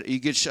do you get? You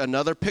get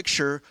another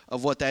picture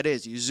of what that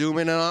is. You zoom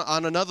in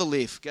on another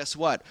leaf. Guess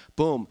what?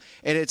 Boom!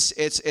 And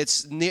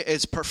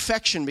it's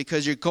perfection,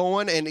 because you're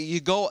going and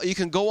you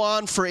can go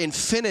on for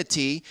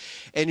infinity,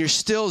 and you're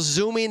still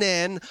zooming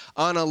in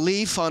on a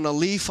leaf, and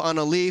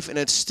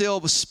it's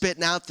still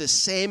spitting out the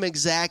same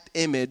exact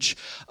image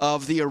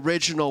of the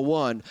original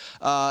one.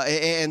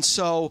 And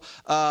so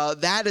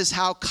that is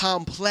how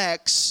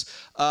complex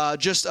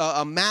just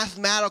a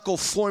mathematical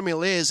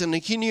formula is.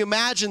 And can you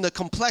imagine the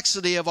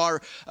complexity of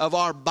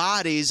our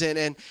bodies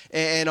and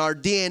our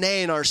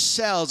DNA and our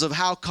cells, of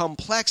how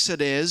complex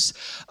it is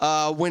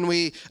when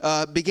we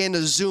begin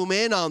to zoom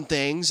in on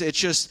things? It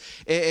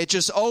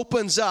just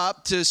opens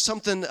up to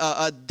something,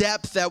 a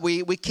depth that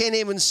we can't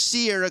even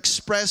see or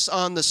express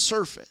on the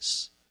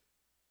surface.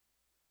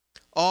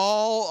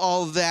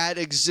 All that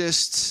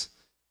exists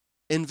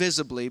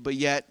invisibly, but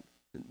yet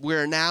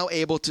we're now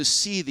able to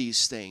see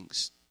these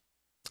things.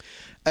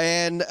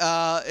 And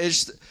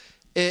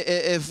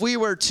if we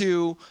were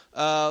to,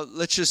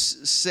 let's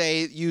just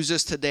say, use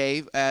this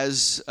today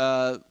as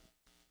the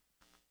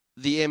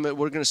image,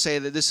 we're going to say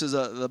that this is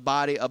a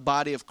body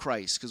of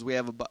Christ, because we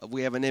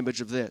have an image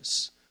of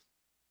this.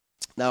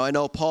 Now, I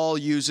know Paul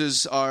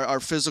uses our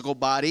physical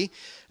body.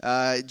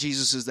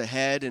 Jesus is the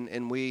head,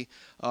 and we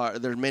are.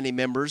 There are many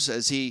members,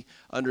 as he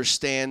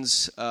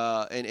understands,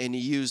 and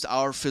he used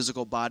our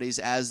physical bodies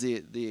as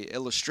the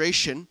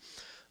illustration.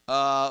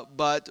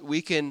 But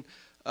we can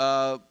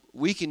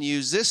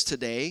use this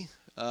today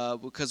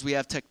because we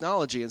have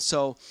technology. And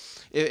so,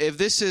 if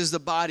this is the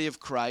body of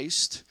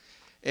Christ,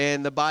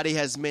 and the body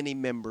has many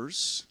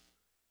members,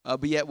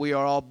 but yet we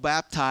are all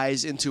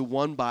baptized into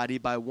one body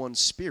by one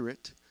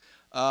Spirit.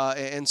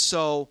 And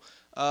so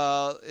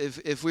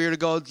if we were to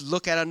go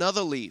look at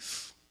another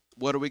leaf,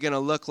 what are we going to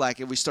look like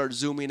if we start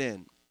zooming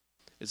in?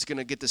 It's going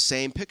to get the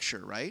same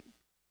picture, right?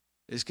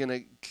 It's going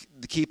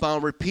to keep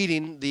on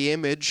repeating the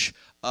image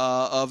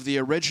of the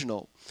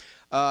original.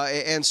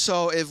 And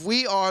so if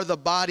we are the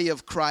body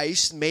of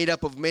Christ, made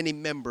up of many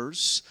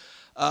members,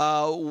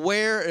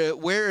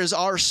 where is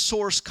our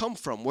source come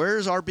from? Where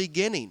is our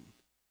beginning?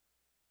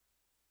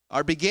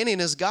 Our beginning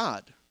is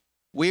God.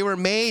 We were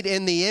made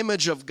in the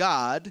image of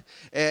God,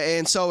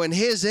 and so in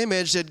His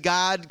image did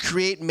God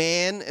create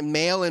man, and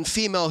male and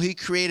female. He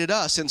created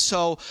us, and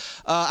so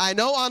I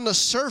know on the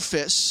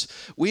surface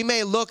we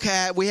may look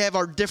at, we have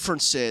our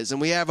differences, and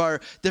we have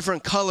our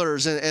different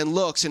colors and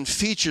looks and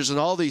features and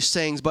all these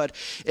things, but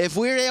if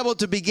we're able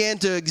to begin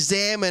to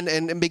examine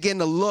and begin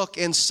to look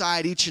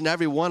inside each and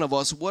every one of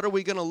us, what are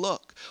we going to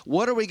look?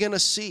 What are we going to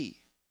see?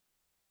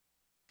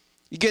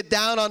 You get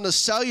down on the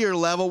cellular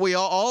level,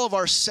 all of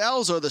our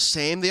cells are the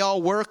same. They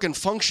all work and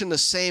function the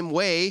same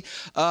way.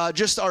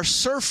 Just our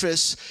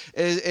surface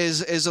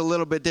is a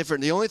little bit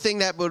different. The only thing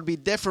that would be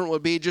different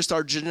would be just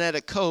our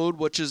genetic code,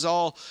 which is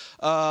all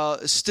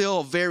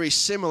still very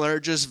similar,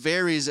 just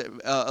varies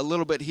a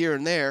little bit here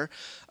and there.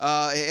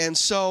 And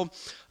so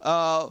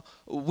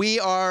we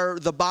are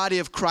the body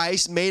of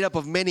Christ, made up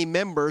of many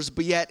members,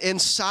 but yet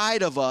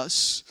inside of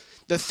us,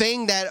 the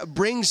thing that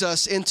brings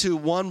us into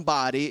one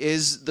body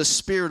is the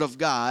Spirit of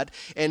God,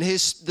 and the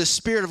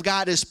Spirit of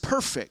God is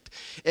perfect.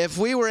 If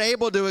we were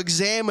able to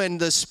examine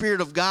the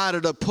Spirit of God,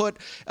 or to put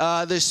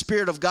the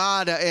Spirit of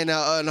God in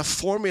a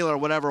formula or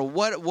whatever,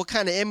 what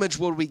kind of image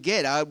would we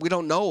get? We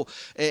don't know.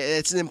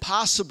 It's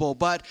impossible,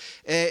 but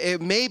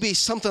it may be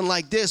something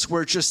like this,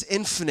 where it's just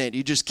infinite.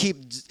 You just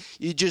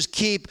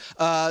keep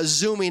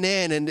zooming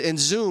in and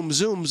zoom,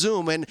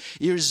 and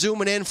you're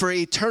zooming in for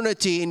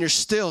eternity, and you're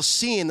still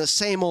seeing the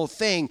same old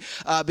thing,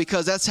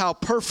 because that's how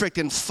perfect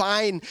and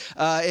fine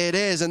it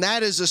is, and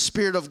that is the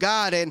Spirit of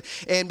God.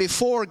 And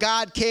before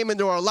God came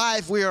into our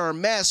life, we are a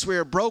mess, we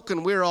are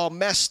broken, we are all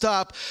messed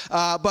up,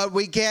 but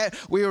we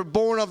were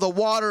born of the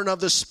water and of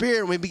the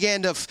Spirit, and we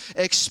began to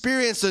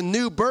experience the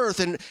new birth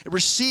and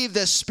receive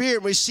the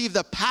Spirit, receive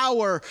the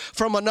power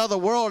from another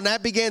world, and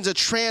that began to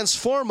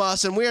transform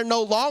us, and we are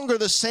no longer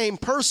the same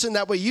person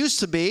that we used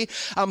to be.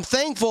 I'm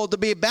thankful to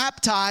be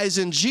baptized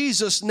in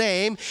Jesus'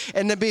 name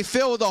and to be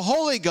filled with the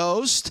Holy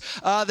Ghost,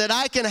 that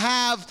I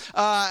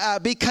can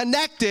be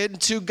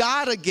connected to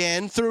God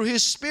again through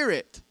His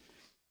Spirit.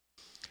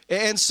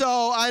 And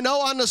so I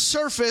know on the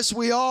surface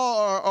we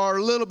all are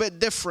a little bit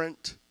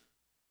different,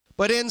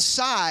 but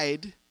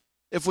inside,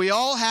 if we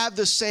all have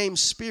the same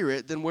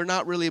Spirit, then we're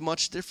not really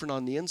much different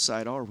on the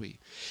inside, are we?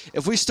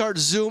 If we start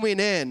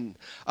zooming in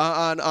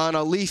on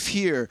a leaf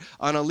here,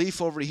 on a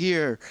leaf over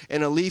here,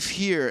 and a leaf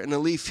here, and a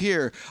leaf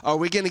here, are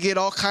we going to get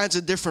all kinds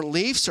of different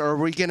leaves, or are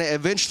we going to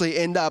eventually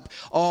end up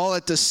all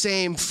at the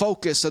same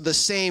focus, of the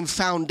same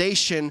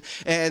foundation,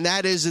 and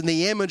that is in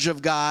the image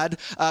of God,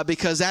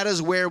 because that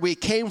is where we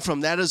came from.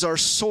 That is our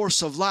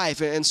source of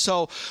life. And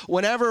so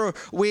whenever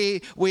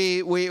we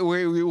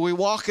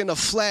walk in the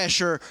flesh,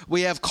 or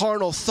we have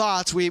carnal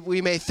thoughts,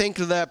 we may think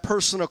of that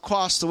person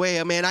across the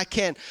way, man, I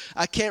can't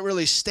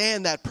really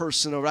stand that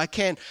person, or I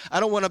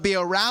don't want to be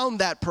around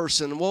that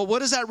person. Well,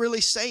 what is that really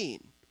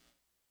saying?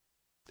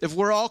 If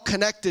we're all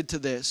connected to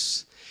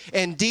this,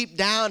 and deep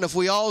down, if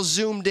we all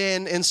zoomed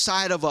in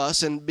inside of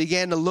us and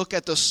began to look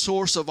at the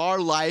source of our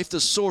life, the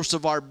source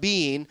of our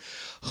being,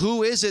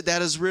 who is it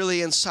that is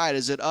really inside?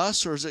 Is it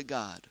us, or is it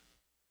God?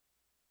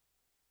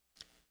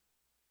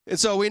 And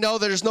so we know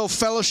there's no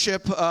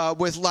fellowship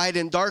with light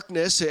and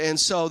darkness, and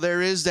so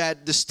there is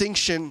that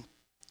distinction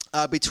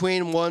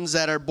between ones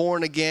that are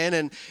born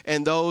again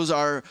and those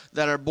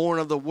that are born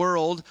of the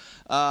world.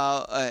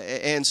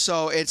 And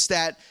so it's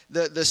that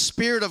the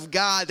Spirit of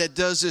God that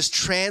does this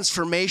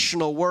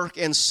transformational work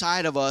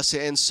inside of us.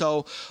 And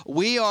so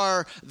we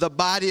are the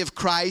body of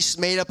Christ,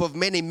 made up of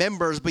many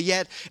members, but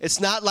yet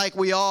it's not like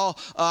we all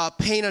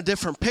paint a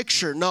different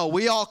picture. No,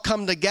 we all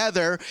come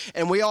together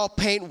and we all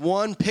paint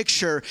one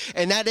picture.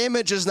 And that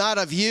image is not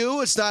of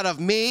you, it's not of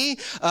me,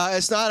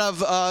 it's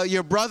not of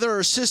your brother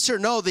or sister.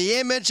 No, the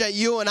image that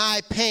you and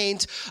I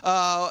paint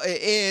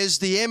is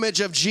the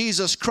image of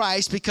Jesus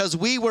Christ, because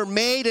we were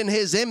made in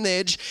His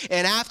image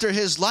and after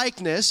His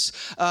likeness.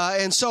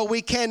 And so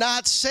we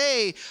cannot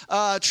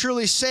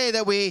truly say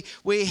that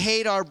we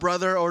hate our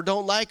brother or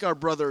don't like our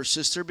brother or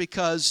sister,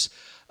 because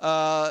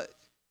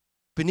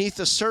beneath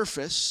the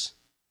surface,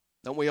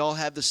 don't we all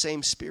have the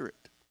same Spirit?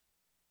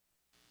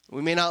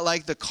 We may not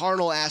like the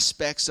carnal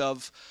aspects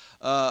of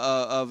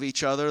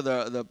each other,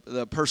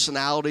 the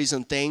personalities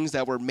and things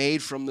that were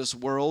made from this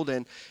world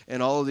and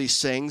all of these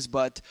things.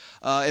 But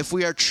if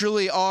we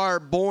truly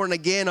are born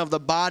again of the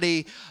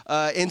body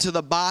into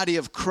the body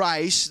of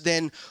Christ,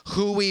 then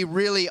who we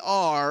really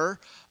are,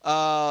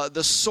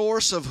 the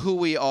source of who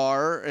we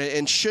are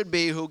and should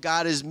be, who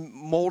God is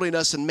molding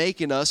us and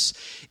making us,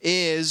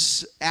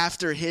 is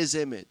after His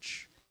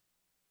image.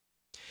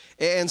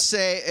 And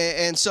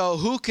so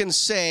who can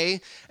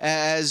say,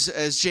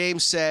 as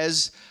James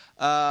says,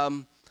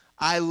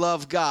 I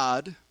love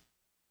God,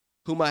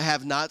 whom I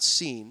have not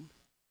seen,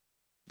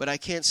 but I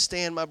can't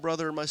stand my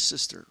brother or my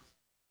sister,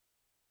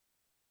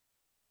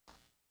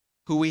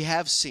 who we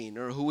have seen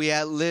or who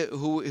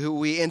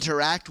we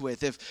interact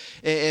with.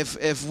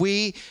 If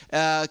we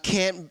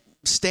can't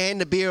stand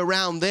to be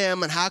around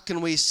them, and how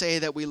can we say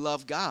that we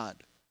love God,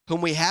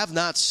 whom we have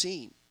not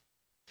seen?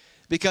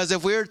 Because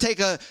if we were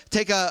to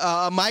take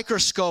a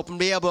microscope and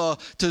be able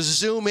to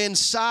zoom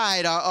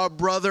inside our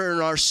brother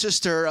and our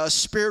sister, a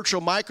spiritual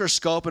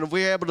microscope, and if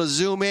we were able to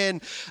zoom in,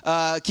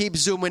 keep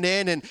zooming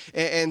in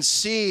and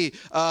see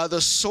the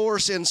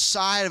source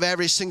inside of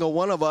every single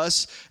one of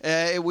us,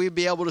 we'd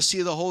be able to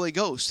see the Holy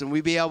Ghost, and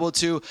we'd be able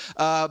to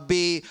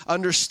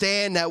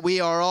understand that we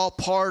are all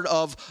part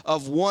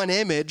of one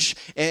image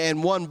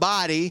and one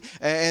body,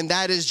 and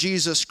that is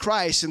Jesus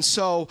Christ. And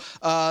so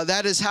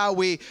that is how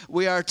we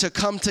are to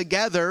come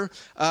together,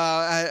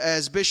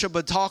 as Bishop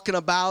was talking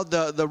about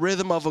the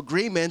rhythm of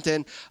agreement,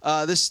 and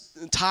this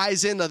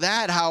ties into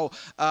that, how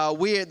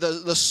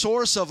the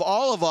source of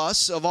all of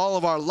us, of all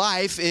of our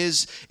life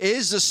is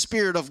the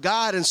Spirit of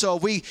God. And so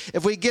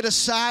if we get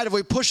aside, if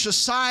we push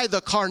aside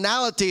the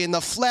carnality and the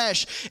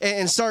flesh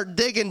and start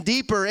digging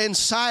deeper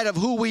inside of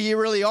who we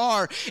really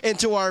are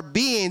into our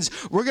beings,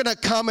 we're going to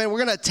come and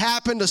we're going to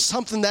tap into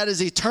something that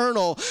is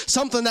eternal,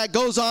 something that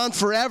goes on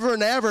forever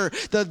and ever.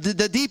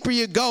 The deeper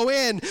you go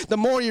in, the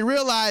more you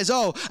realize,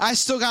 oh, I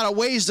still got a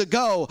ways to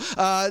go.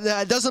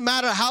 It doesn't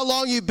matter how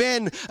long you've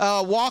been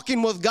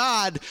walking with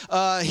God.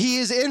 He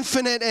is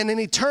infinite and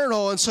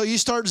eternal. And so you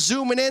start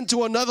zooming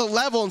into another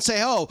level and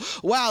say, oh,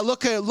 wow,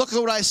 look at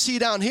what I see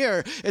down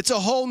here. It's a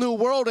whole new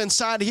world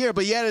inside here,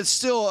 but yet it's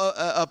still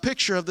a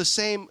picture of the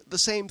same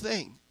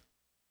thing.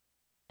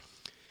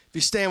 If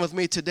you stand with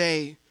me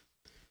today,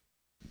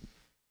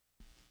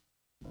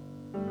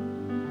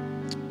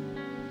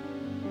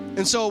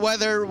 and so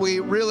whether we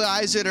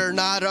realize it or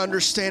not,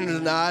 understand it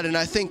or not, and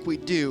I think we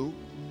do,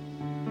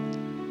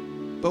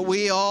 but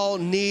we all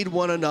need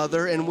one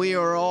another, and we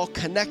are all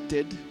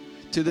connected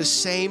to the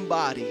same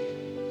body.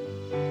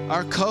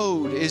 Our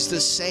code is the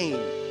same.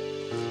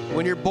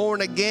 When you're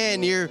born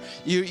again, you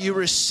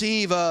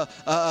receive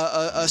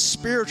a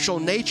spiritual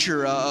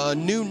nature, a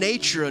new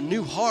nature, a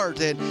new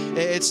heart, and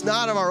it's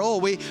not of our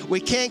old.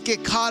 We can't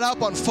get caught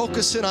up on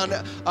focusing on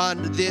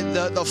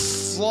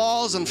the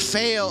flaws and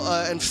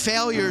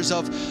failures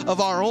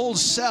of our old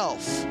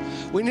self.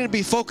 We need to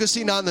be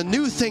focusing on the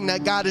new thing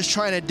that God is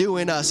trying to do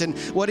in us. And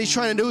what he's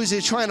trying to do is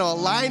he's trying to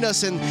align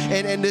us in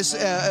this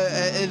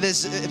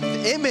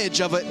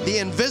image of the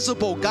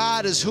invisible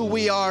God is who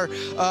we are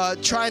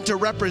trying to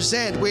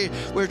represent.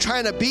 We're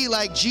trying to be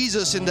like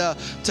Jesus and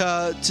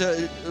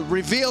to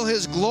reveal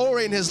his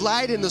glory and his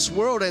light in this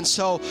world. And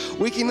so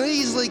we can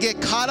easily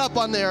get caught up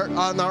on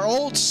our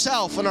old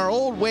self and our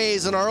old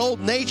ways and our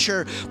old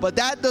nature, but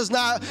that does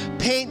not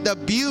paint the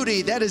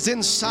beauty that is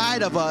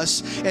inside of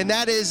us, and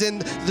that is in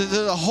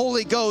the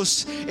Holy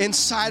Ghost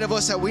inside of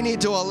us that we need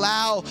to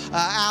allow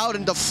out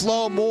and to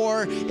flow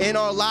more in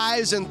our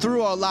lives and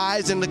through our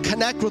lives, and to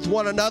connect with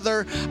one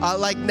another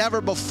like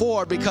never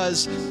before,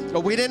 because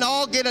we didn't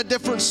all get a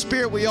different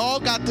spirit. We all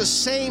got the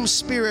same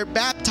Spirit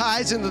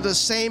baptized into the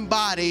same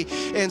body,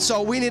 and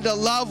so we need to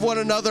love one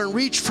another and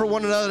reach for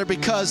one another,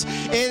 because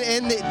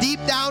deep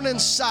down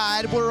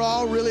inside we're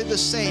all really the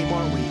same,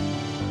 aren't we?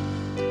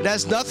 It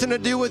has nothing to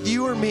do with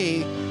you or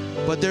me,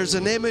 but there's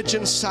an image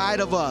inside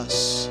of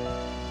us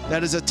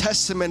that is a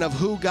testament of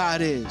who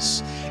God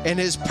is, and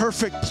his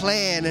perfect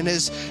plan and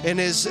his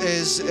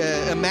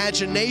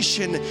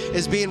imagination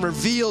is being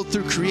revealed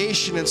through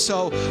creation. And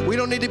so we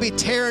don't need to be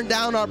tearing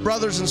down our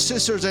brothers and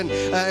sisters and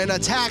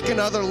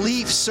attacking other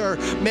leaves or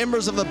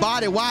members of the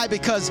body. Why?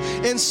 Because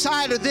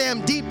inside of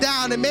them, deep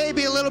down, it may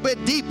be a little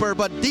bit deeper,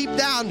 but deep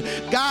down,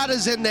 God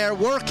is in there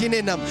working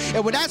in them.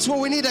 And that's what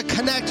we need to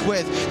connect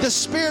with, the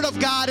Spirit of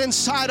God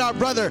inside our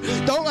brother.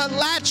 Don't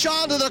latch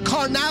on to the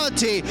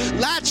carnality.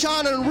 Latch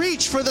on and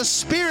reach for the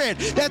Spirit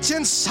that's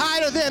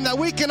inside of them, that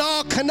we can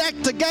all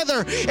connect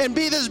together and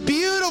be this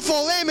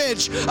beautiful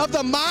image of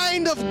the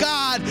mind of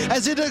God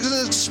as it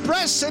is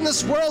expressed in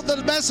this world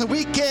the best that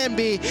we can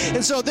be.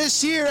 And so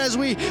this year, as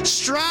we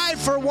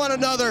strive for one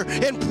another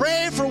and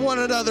pray for one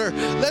another,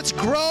 let's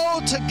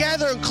grow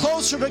together and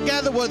closer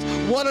together with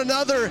one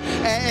another,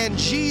 and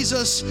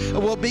Jesus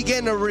will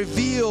begin to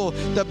reveal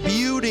the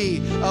beauty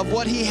of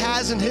what he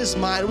has in his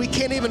mind. We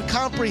can't even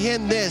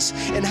comprehend this,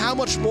 and how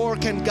much more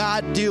can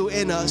God do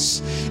in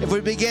us if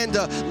we begin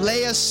to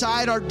lay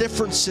aside our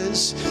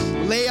differences,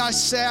 lay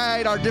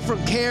aside our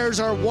different cares,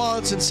 our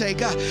wants, and say,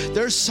 God,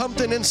 there's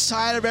something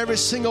inside of every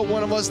single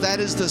one of us that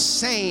is the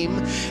same,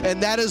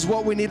 and that is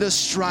what we need to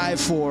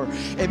strive for.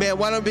 Amen.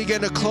 Why don't we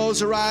begin to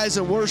close our eyes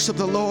and worship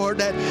the Lord?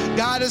 That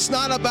God, it's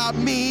not about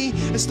me,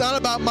 it's not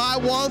about my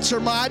wants or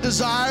my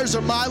desires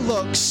or my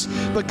looks,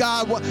 but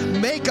God,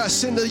 make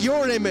us into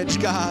your image,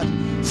 God.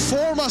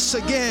 Form us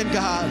again,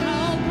 God.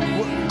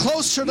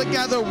 Closer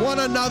together, one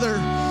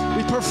another.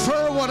 We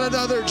prefer one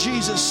another,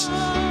 Jesus,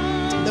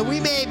 that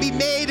we may be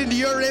made into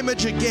your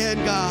image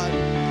again, God,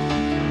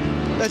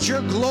 that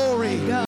your glory